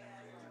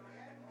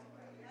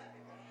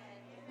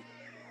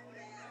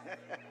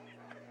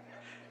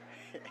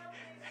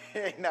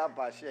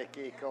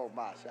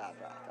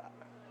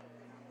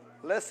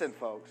 Listen,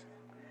 folks,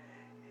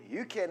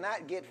 you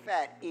cannot get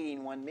fat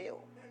eating one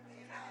meal.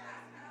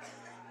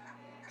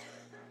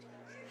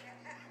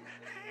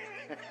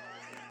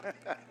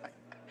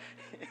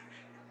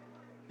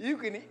 You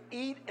can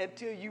eat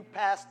until you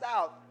passed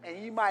out,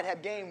 and you might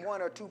have gained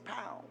 1 or 2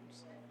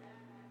 pounds.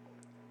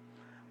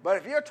 But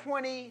if you're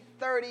 20,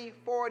 30,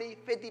 40,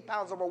 50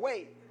 pounds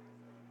overweight,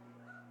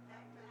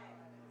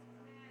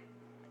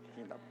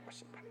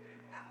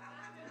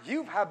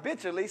 you've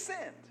habitually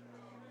sinned.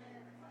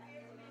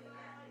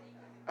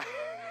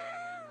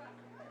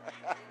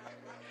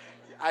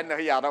 I know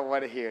y'all don't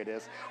want to hear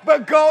this,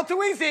 but go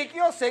to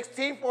Ezekiel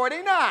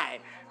 16:49.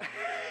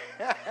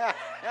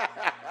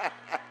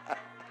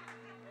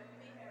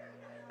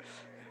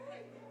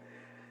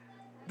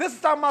 This is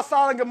talking about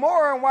Sodom and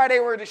Gomorrah and why they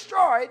were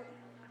destroyed.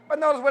 But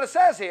notice what it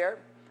says here.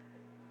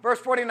 Verse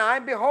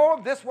 49,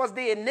 behold, this was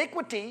the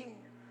iniquity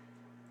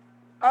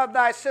of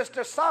thy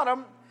sister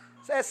Sodom.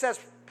 It says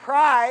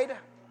pride,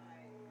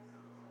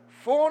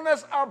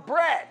 fullness of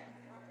bread.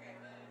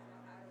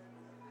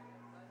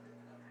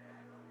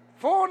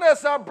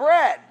 Fullness of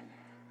bread.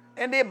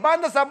 And the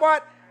abundance of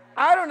what?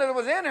 Idleness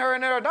was in her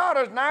and in her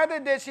daughters. Neither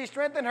did she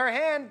strengthen her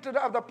hand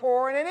of the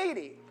poor and the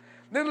needy.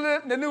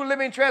 The New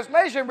Living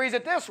Translation reads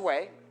it this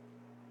way.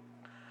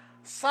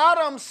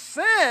 Sodom's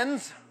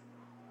sins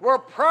were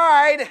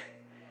pride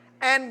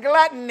and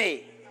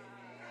gluttony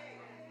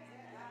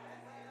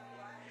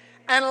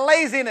and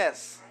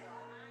laziness,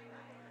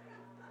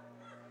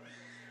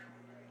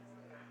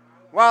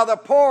 while the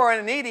poor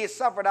and needy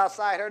suffered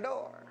outside her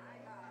door.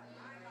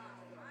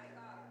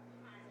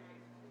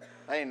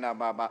 Ain't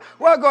nothing about.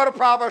 Well, go to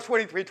Proverbs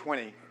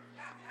 23:20.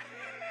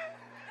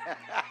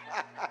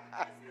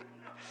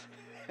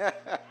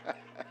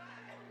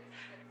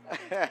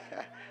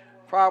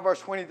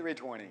 Proverbs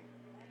 23:20.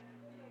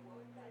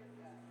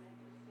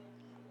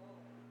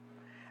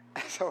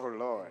 Oh,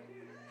 Lord.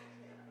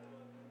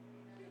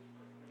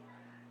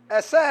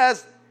 It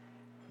says,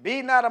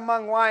 be not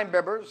among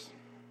winebibbers,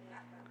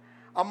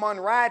 among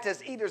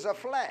riotous eaters of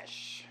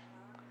flesh.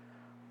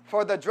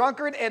 For the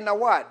drunkard and the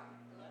what?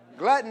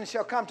 Glutton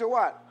shall come to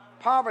what?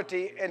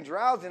 Poverty, and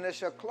drowsiness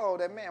shall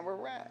clothe a man with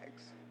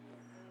rags.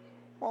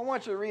 Well, I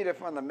want you to read it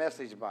from the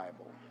Message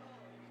Bible.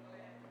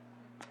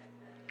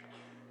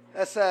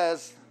 It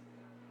says,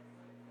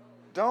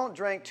 Don't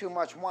drink too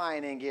much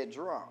wine and get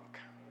drunk.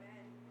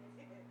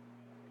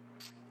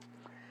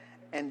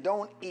 And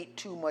don't eat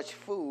too much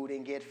food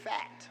and get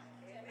fat.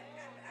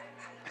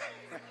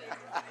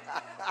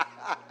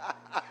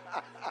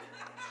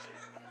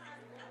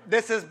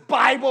 This is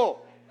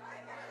Bible.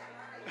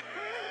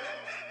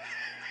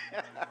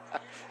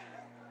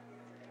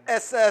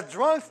 It says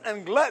drunks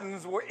and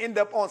gluttons will end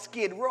up on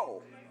Skid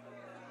Row.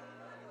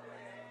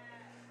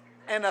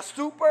 And a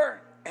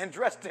stupor and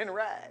dressed in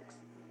rags.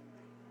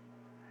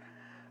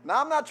 Now,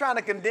 I'm not trying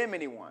to condemn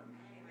anyone.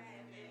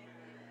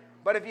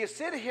 But if you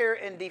sit here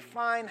and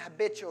define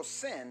habitual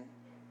sin,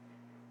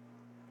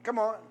 come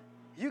on,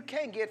 you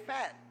can't get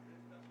fat.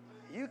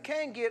 You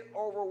can't get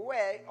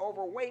overweight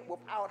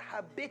without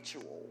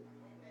habitual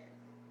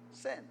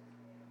sin.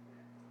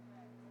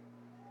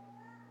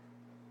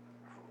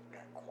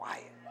 Got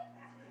quiet.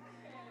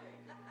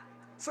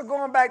 So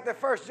going back to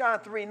 1 John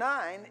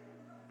 3:9,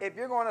 if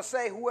you're going to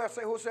say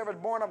whosoever is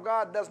born of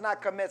God does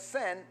not commit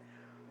sin,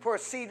 for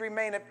seed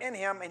remaineth in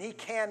him, and he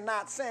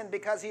cannot sin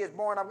because he is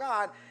born of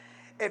God.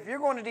 If you're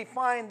going to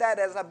define that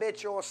as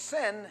habitual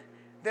sin,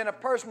 then a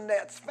person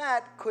that's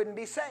fat couldn't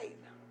be saved.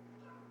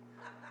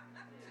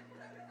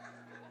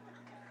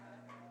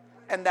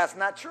 And that's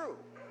not true.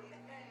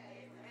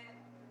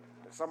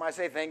 Somebody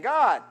say, thank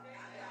God.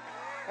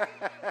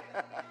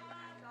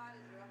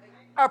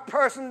 A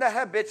person that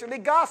habitually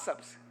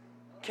gossips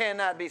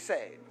cannot be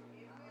saved.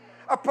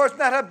 A person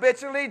that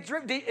habitually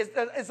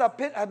is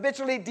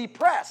habitually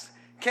depressed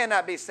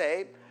cannot be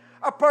saved.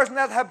 A person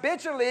that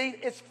habitually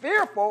is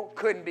fearful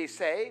couldn't be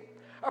saved.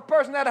 A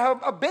person that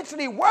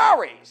habitually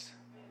worries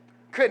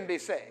couldn't be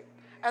saved.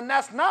 And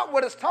that's not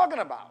what it's talking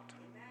about.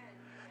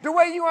 The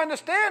way you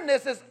understand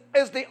this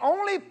is the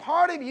only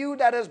part of you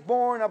that is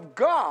born of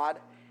God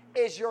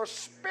is your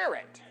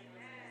spirit.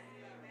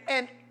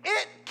 And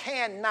it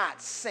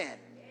cannot sin.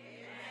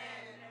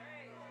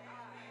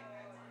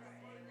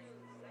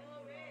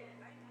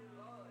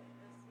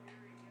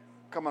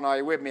 Come on, are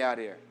you with me out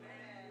here?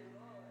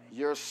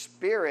 Your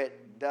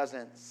spirit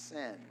doesn't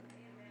sin.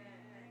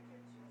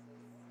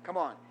 Come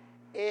on.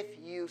 If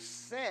you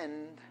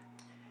sinned,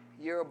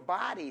 your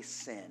body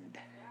sinned.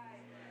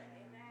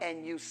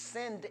 And you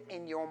sinned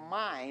in your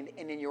mind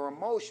and in your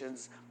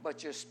emotions,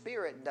 but your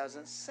spirit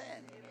doesn't sin.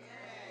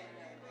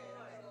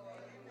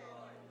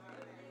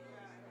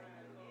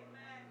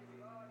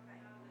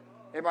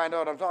 Everybody know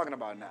what I'm talking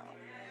about now?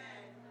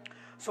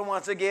 So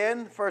once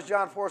again, 1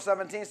 John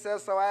 4:17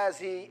 says, so as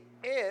he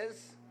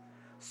is,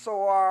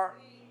 so are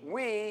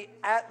we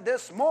at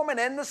this moment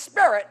in the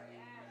spirit.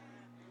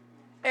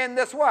 In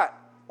this what?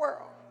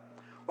 World.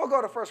 We'll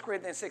go to 1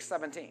 Corinthians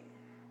 6:17.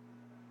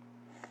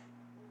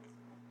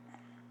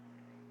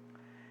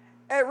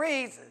 It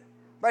reads,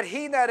 but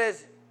he that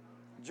is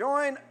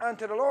joined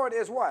unto the Lord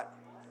is what?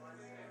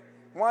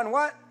 One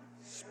what?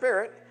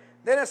 Spirit.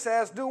 Then it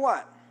says, do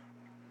what?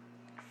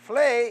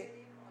 Flee.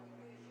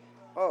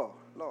 Oh,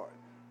 Lord.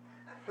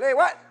 Flee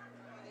what?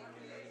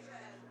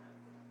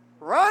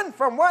 Run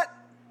from what?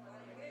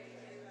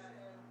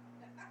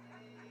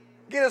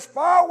 Get as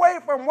far away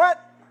from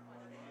what?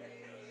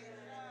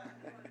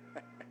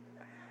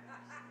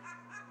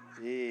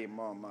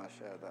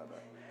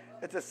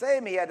 It's the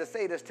same he had to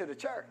say this to the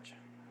church.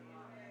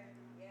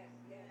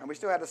 And we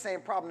still have the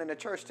same problem in the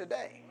church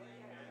today.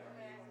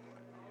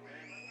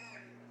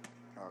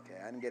 Okay,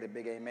 I didn't get a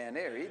big amen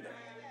there either.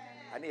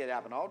 I need to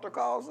have an altar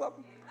call or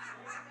something.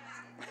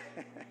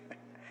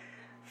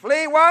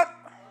 Flee what?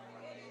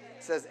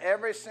 It says,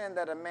 every sin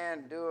that a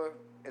man doeth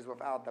is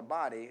without the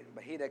body,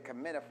 but he that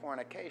committeth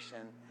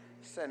fornication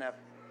sinneth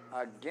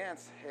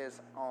against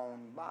his own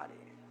body.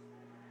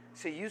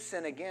 See, you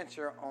sin against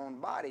your own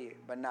body,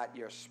 but not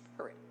your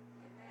spirit.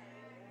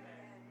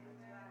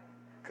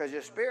 Because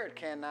your spirit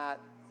cannot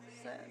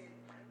sin.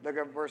 Look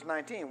at verse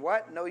 19.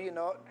 What? Know you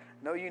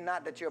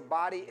not that your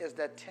body is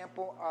the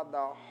temple of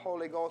the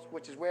Holy Ghost,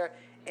 which is where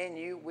in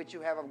you, which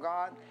you have of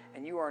God,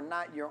 and you are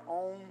not your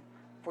own,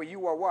 for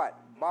you are what?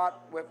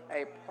 Bought with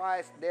a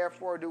price.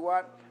 Therefore do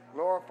what?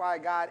 Glorify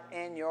God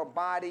in your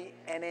body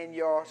and in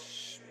your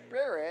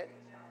spirit,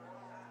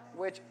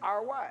 which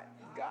are what?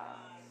 God.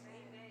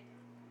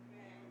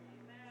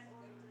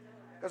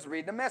 Let's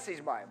read the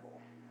Message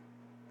Bible.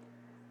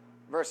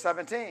 Verse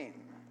 17.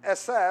 It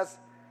says,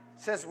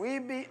 since we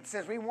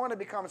want to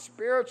become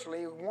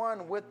spiritually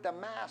one with the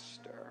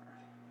Master,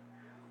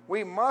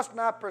 we must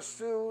not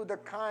pursue the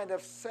kind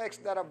of sex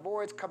that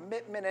avoids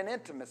commitment and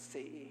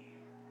intimacy,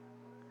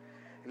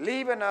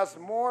 leaving us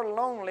more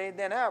lonely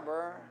than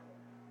ever,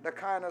 the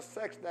kind of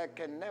sex that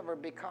can never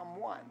become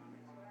one.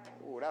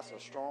 Ooh, that's a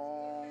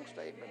strong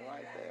statement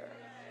right there.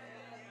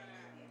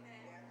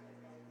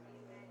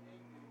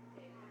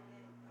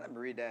 Let me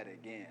read that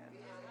again.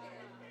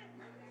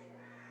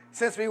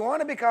 Since we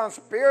want to become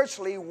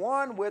spiritually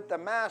one with the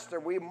Master,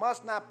 we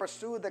must not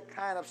pursue the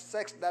kind of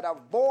sex that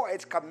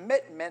avoids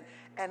commitment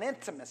and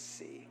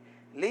intimacy,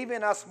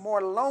 leaving us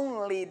more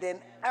lonely than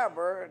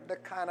ever, the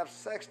kind of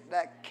sex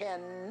that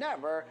can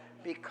never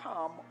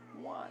become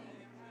one.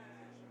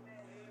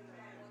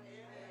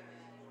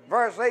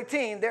 Verse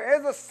 18, there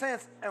is a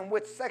sense in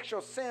which sexual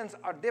sins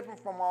are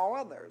different from all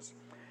others.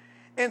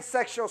 In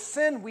sexual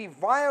sin, we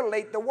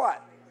violate the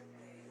what?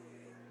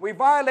 We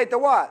violate the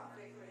what?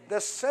 The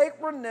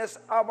sacredness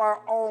of our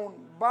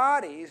own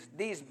bodies,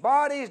 these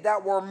bodies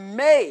that were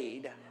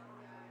made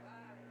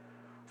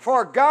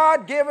for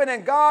God-given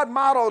and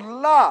God-modeled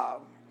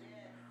love,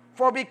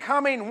 for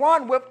becoming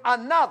one with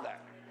another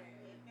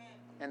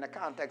in the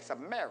context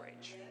of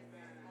marriage.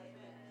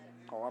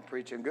 Oh, I'm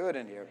preaching good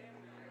in here.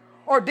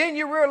 Or didn't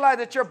you realize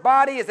that your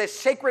body is a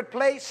sacred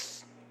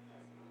place?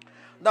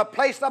 The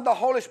place of the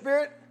Holy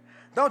Spirit?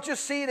 Don't you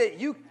see that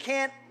you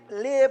can't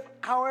live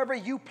however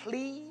you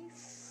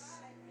please?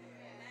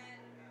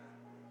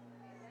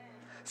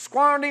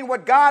 Squandering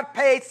what God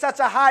paid such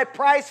a high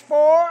price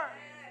for?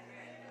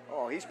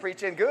 Oh, he's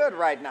preaching good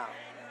right now.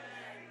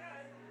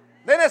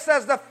 Then it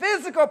says the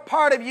physical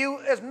part of you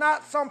is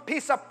not some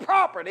piece of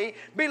property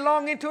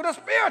belonging to the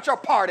spiritual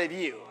part of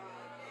you.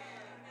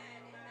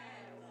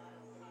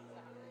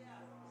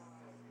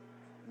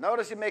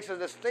 Notice he makes a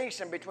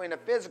distinction between the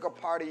physical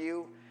part of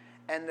you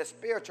and the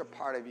spiritual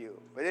part of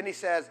you. But then he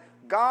says,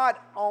 God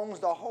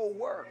owns the whole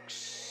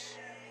works.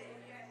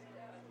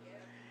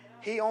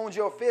 He owns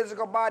your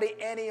physical body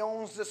and he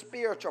owns the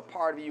spiritual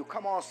part of you.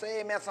 Come on,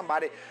 say amen,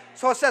 somebody.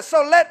 So it says,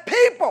 so let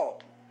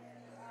people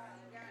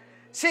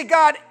see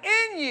God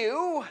in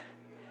you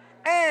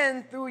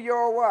and through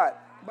your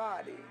what?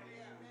 Body.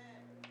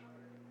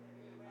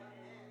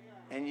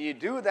 And you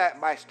do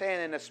that by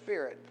staying in the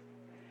spirit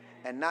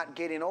and not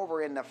getting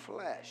over in the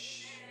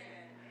flesh.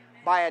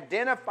 By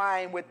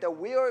identifying with the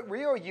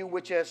real you,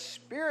 which is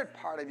spirit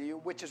part of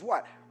you, which is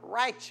what?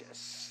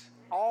 Righteous.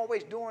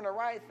 Always doing the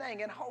right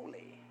thing and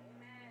holy.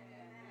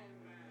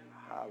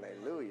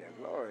 Hallelujah.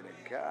 Glory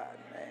to God,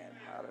 man.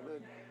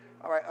 Hallelujah.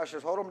 All right,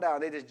 ushers, hold them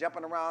down. They're just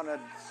jumping around. And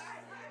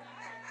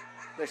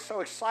they're so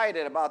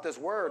excited about this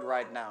word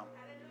right now.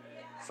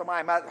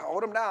 Somebody might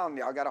hold them down.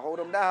 Y'all got to hold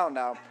them down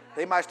now.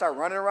 They might start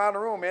running around the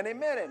room any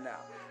minute now.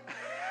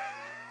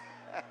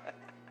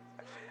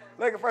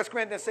 Look at 1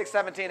 Corinthians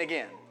 6:17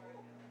 again.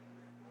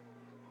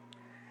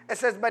 It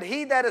says, but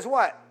he that is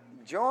what?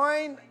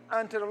 Joined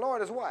unto the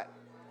Lord is what?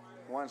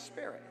 One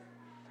spirit.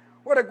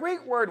 Well, the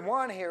Greek word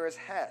one here is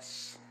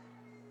hes.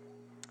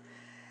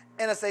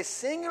 And it's a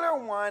singular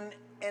one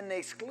in the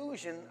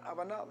exclusion of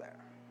another.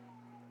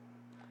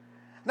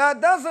 Now,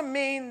 it doesn't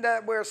mean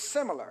that we're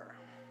similar.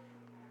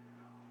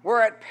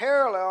 We're at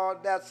parallel.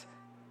 That's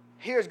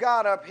here's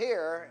God up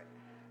here,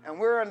 and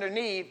we're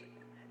underneath,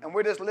 and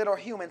we're this little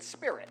human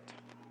spirit.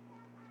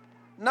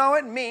 No,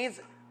 it means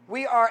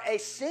we are a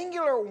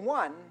singular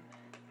one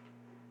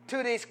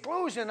to the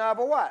exclusion of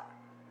a what?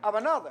 Of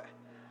another.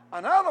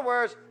 In other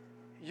words,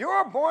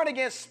 your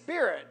born-again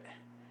spirit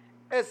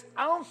is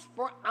ounce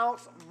for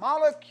ounce,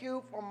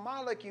 molecule for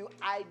molecule,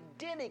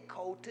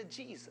 identical to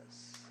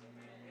Jesus.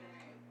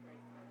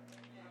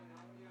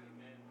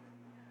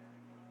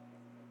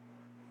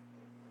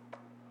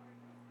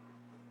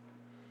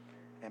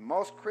 And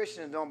most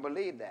Christians don't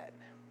believe that.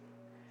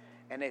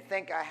 And they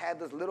think I have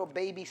this little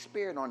baby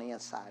spirit on the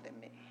inside of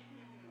me.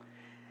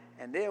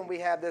 And then we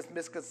have this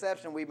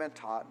misconception we've been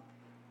taught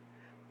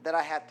that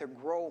I have to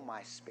grow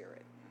my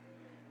spirit.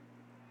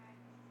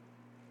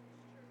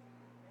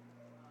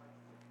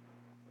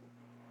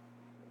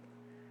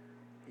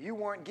 You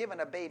weren't given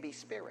a baby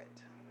spirit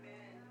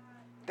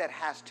that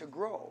has to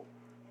grow.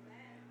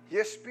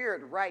 Your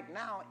spirit right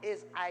now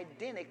is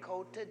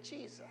identical to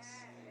Jesus.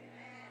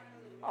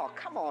 Oh,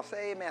 come on,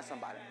 say amen,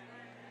 somebody.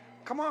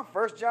 Come on,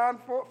 1 John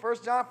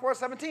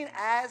 4:17,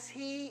 as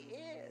he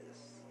is.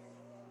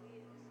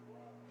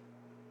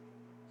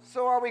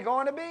 So are we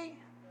going to be?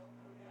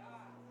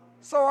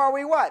 So are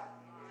we what?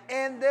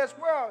 In this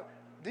world.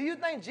 Do you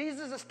think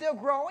Jesus is still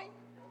growing?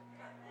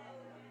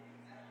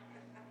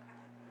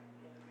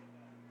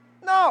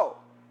 No.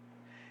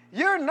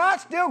 You're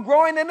not still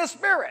growing in the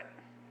spirit.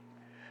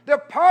 The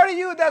part of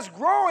you that's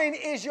growing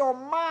is your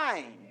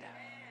mind.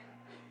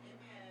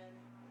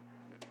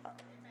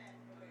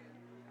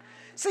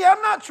 See,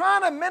 I'm not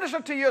trying to minister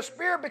to your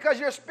spirit because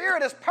your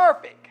spirit is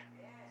perfect.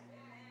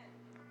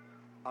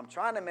 I'm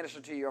trying to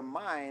minister to your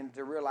mind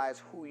to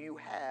realize who you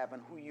have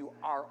and who you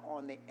are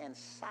on the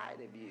inside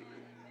of you.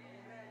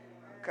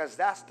 Because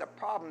that's the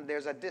problem.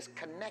 There's a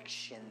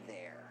disconnection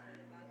there.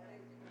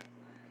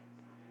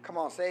 Come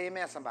on, say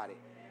amen, somebody.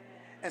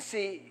 And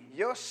see,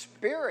 your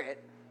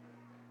spirit,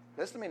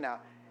 listen to me now,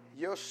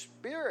 your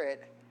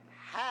spirit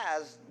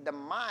has the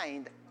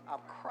mind of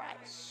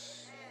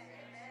Christ.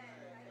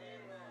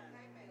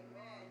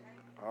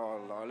 Oh,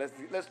 Lord,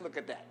 let's look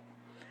at that.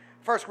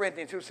 1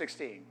 Corinthians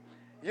 2:16.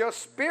 Your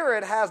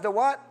spirit has the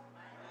what?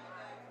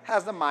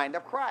 Has the mind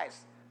of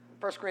Christ.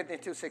 1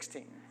 Corinthians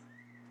 2:16.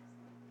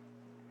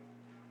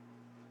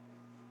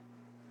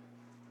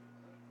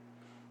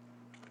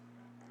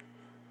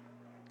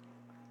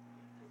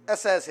 It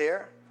says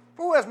here,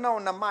 who has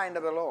known the mind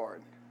of the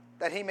Lord,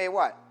 that he may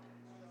what?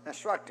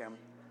 Instruct him.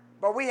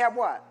 But we have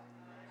what?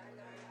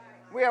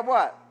 We have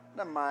what?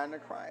 The mind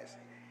of Christ.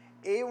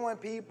 Even when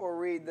people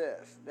read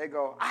this, they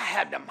go, I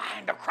have the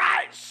mind of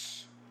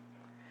Christ.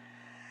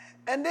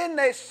 And then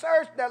they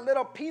search that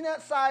little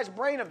peanut-sized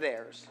brain of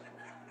theirs.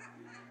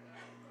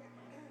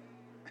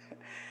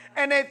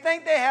 And they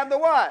think they have the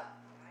what?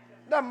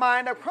 The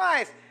mind of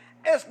Christ.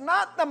 It's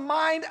not the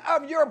mind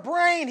of your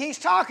brain he's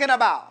talking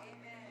about.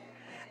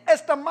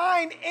 It's the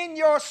mind in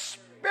your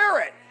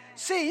spirit.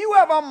 See, you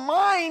have a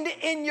mind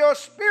in your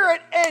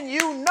spirit and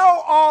you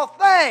know all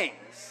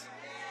things.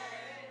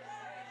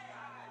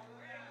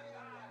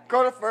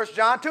 Go to 1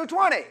 John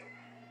 2:20.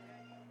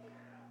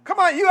 Come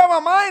on, you have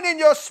a mind in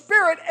your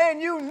spirit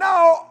and you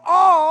know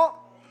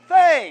all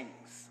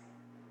things.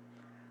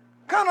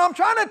 Come on, I'm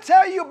trying to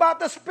tell you about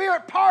the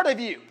spirit part of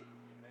you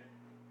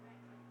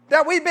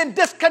that we've been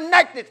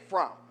disconnected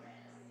from.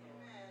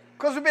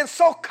 Because we've been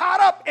so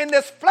caught up in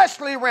this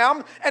fleshly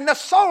realm and the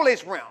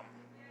soulish realm.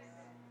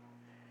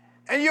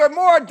 And you're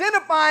more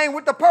identifying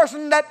with the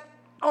person that's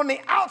on the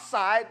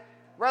outside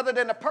rather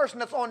than the person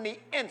that's on the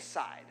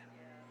inside.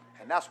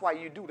 And that's why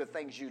you do the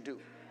things you do.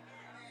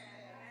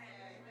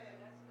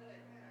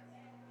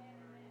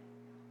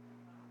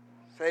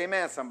 Say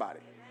amen, somebody.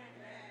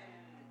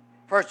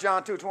 1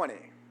 John 2:20.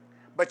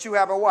 But you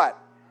have a what?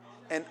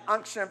 An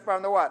unction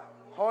from the what?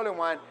 Holy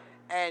One.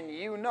 And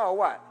you know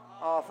what?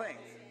 All things.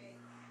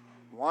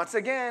 Once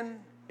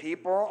again,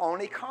 people are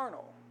only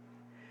carnal.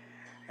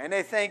 And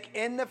they think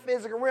in the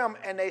physical realm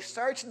and they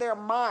search their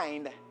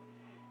mind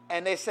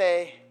and they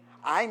say,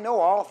 I know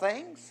all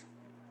things.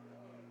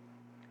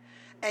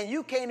 And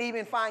you can't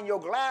even find your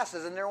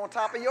glasses and they're on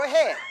top of your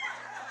head.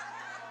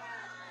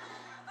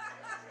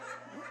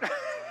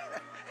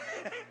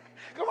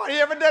 Come on, you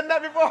ever done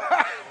that before?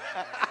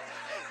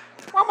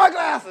 Where are my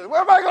glasses?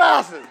 Where are my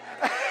glasses?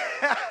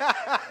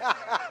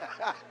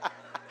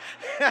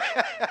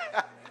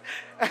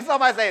 And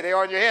somebody say, they're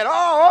on your head.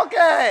 Oh,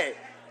 okay.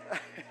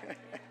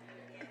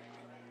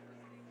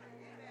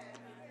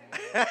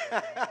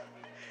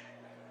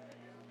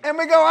 And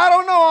we go, I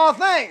don't know all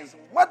things.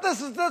 What does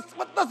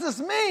this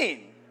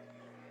mean?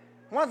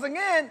 Once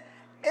again,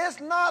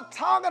 it's not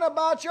talking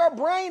about your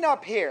brain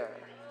up here.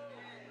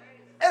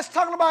 It's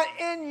talking about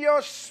in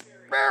your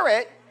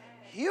spirit,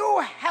 you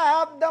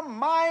have the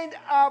mind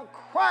of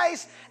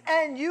Christ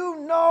and you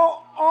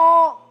know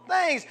all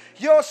things.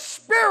 Your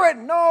spirit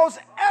knows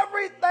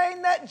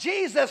everything that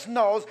Jesus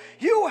knows.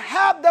 You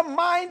have the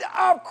mind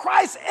of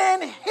Christ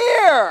in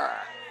here.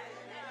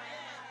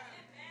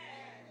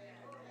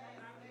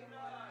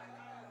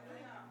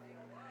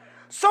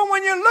 So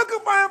when you're looking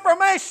for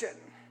information,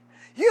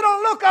 you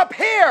don't look up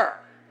here.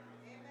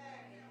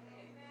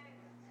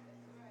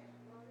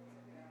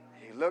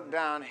 You look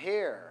down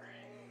here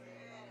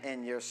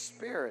in your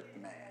spirit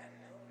man.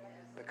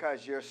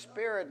 Because your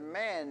spirit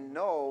man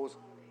knows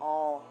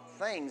all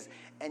things.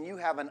 And you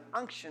have an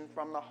unction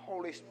from the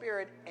Holy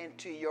Spirit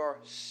into your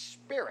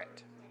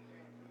spirit.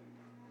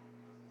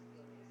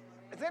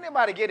 Is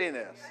anybody getting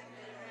this?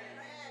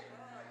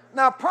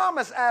 Now,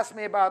 Promise asked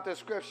me about this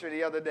scripture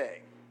the other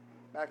day.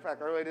 Matter of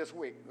fact, early this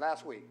week,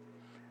 last week.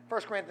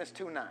 1 Corinthians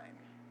 2:9.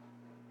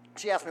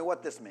 She asked me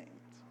what this means.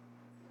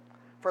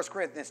 1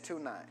 Corinthians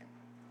 2:9.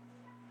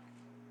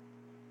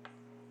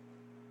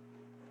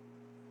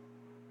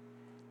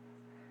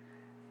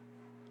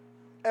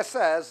 It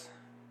says,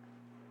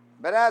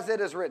 but as it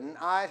is written,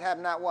 eyes have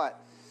not what?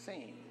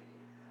 Seen.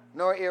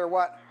 Nor ear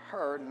what?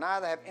 Heard.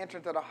 Neither have entered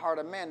into the heart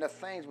of man the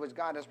things which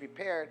God has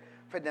prepared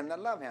for them that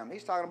love him.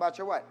 He's talking about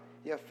your what?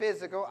 Your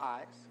physical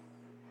eyes,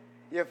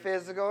 your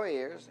physical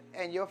ears,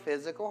 and your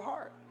physical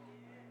heart.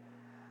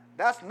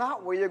 That's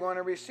not where you're going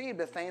to receive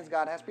the things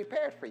God has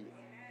prepared for you.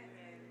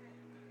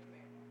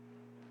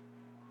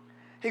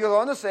 He goes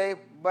on to say,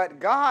 but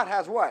God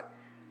has what?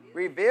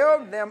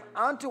 Revealed them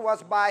unto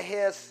us by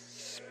his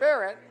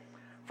Spirit.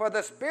 For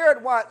the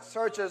Spirit what?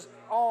 Searches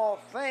all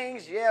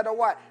things, yea, the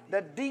what?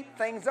 The deep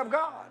things of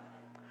God.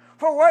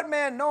 For what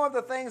man knoweth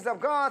the things of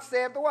God,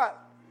 saith the what?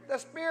 The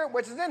Spirit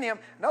which is in him.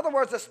 In other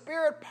words, the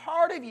Spirit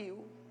part of you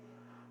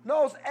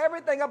knows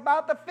everything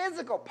about the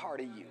physical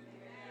part of you.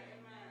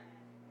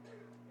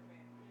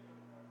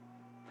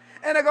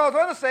 And it goes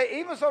on to say,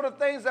 even so the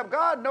things of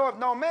God knoweth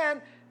no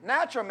man,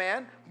 natural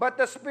man, but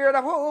the Spirit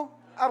of who?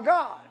 Of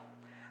God.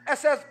 It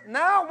says,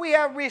 now we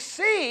have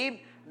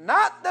received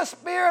not the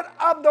spirit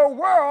of the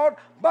world,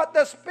 but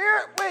the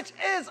Spirit which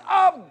is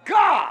of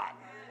God.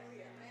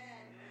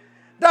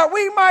 That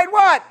we might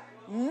what?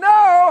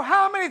 Know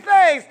how many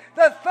things?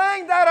 The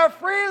things that are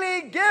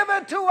freely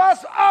given to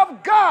us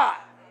of God.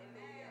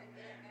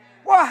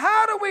 Well,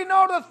 how do we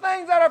know the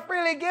things that are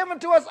freely given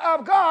to us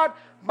of God?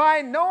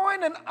 By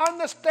knowing and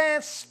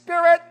understand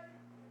spirit,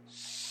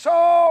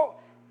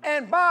 soul,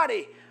 and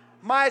body.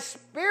 My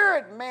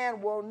spirit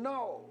man will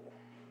know.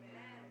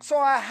 So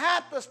I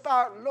have to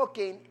start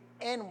looking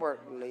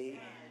inwardly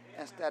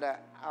instead of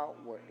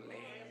outwardly.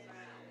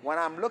 When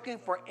I'm looking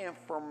for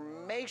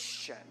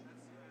information,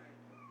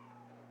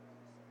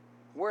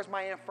 where's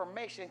my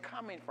information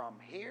coming from?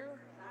 Here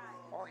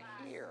or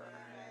here?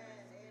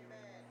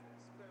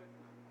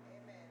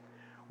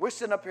 We're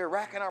sitting up here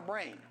racking our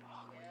brain.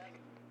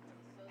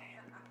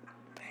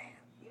 Man,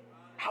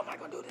 how am I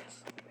going to do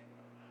this?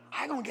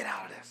 How am I going to get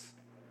out of this?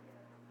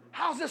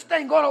 how's this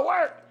thing going to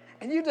work?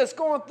 And you just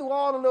going through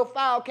all the little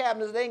file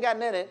cabinets. They ain't got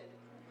nothing in it.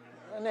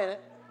 Nothing in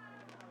it.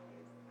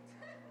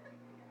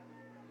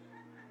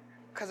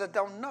 Because I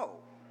don't know.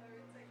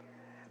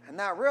 And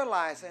not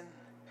realizing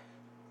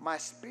my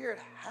spirit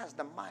has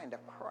the mind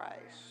of Christ.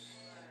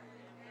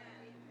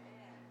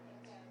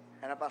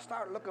 And if I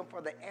start looking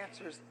for the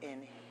answers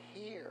in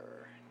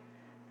here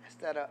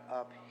instead of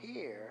up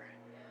here,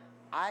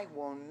 I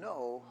will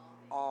know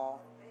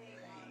all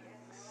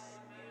things.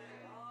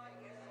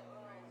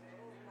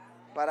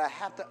 But I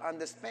have to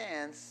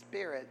understand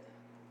spirit,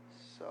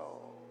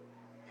 soul,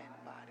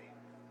 and body.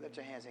 Lift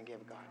your hands and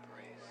give God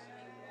praise.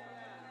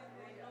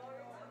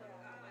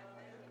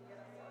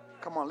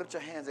 Come on, lift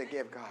your hands and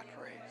give God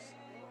praise.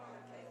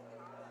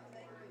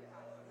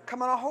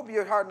 Come on, I hope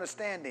you're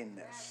understanding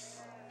this.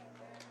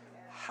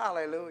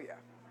 Hallelujah.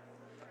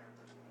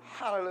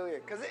 Hallelujah.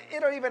 Because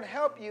it'll even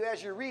help you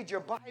as you read your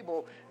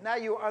Bible. Now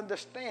you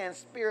understand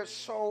spirit,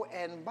 soul,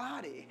 and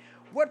body.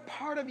 What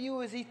part of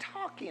you is he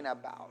talking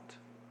about?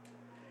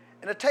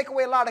 And it'll take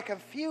away a lot of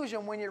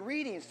confusion when you're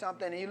reading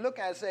something and you look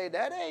at it and say,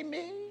 that ain't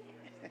me.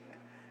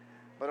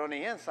 But on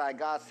the inside,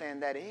 God's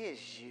saying that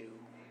is you.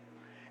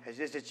 It's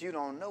just that you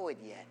don't know it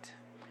yet.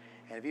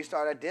 And if you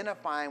start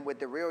identifying with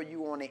the real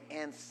you on the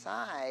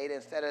inside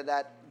instead of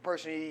that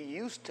person you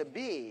used to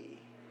be,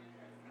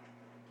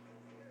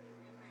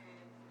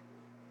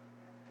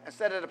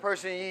 instead of the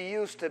person you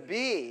used to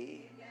be,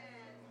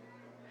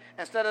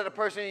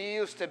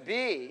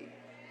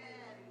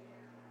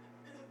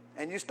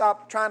 and you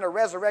stop trying to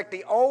resurrect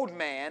the old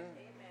man,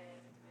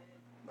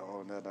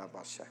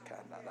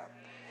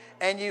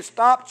 and you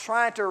stop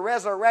trying to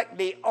resurrect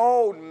the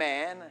old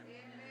man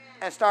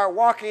and start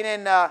walking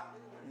in the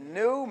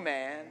new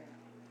man,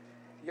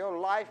 your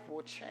life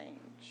will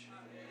change.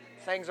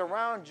 Things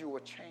around you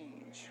will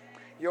change.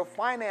 Your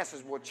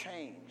finances will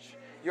change.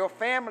 Your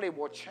family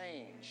will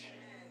change.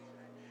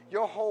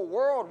 Your whole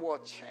world will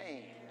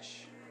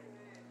change.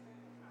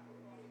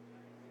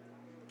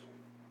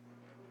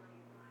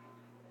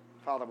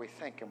 Father, we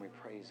thank and we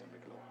praise and we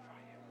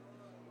glorify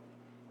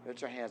you.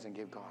 Lift your hands and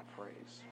give God praise.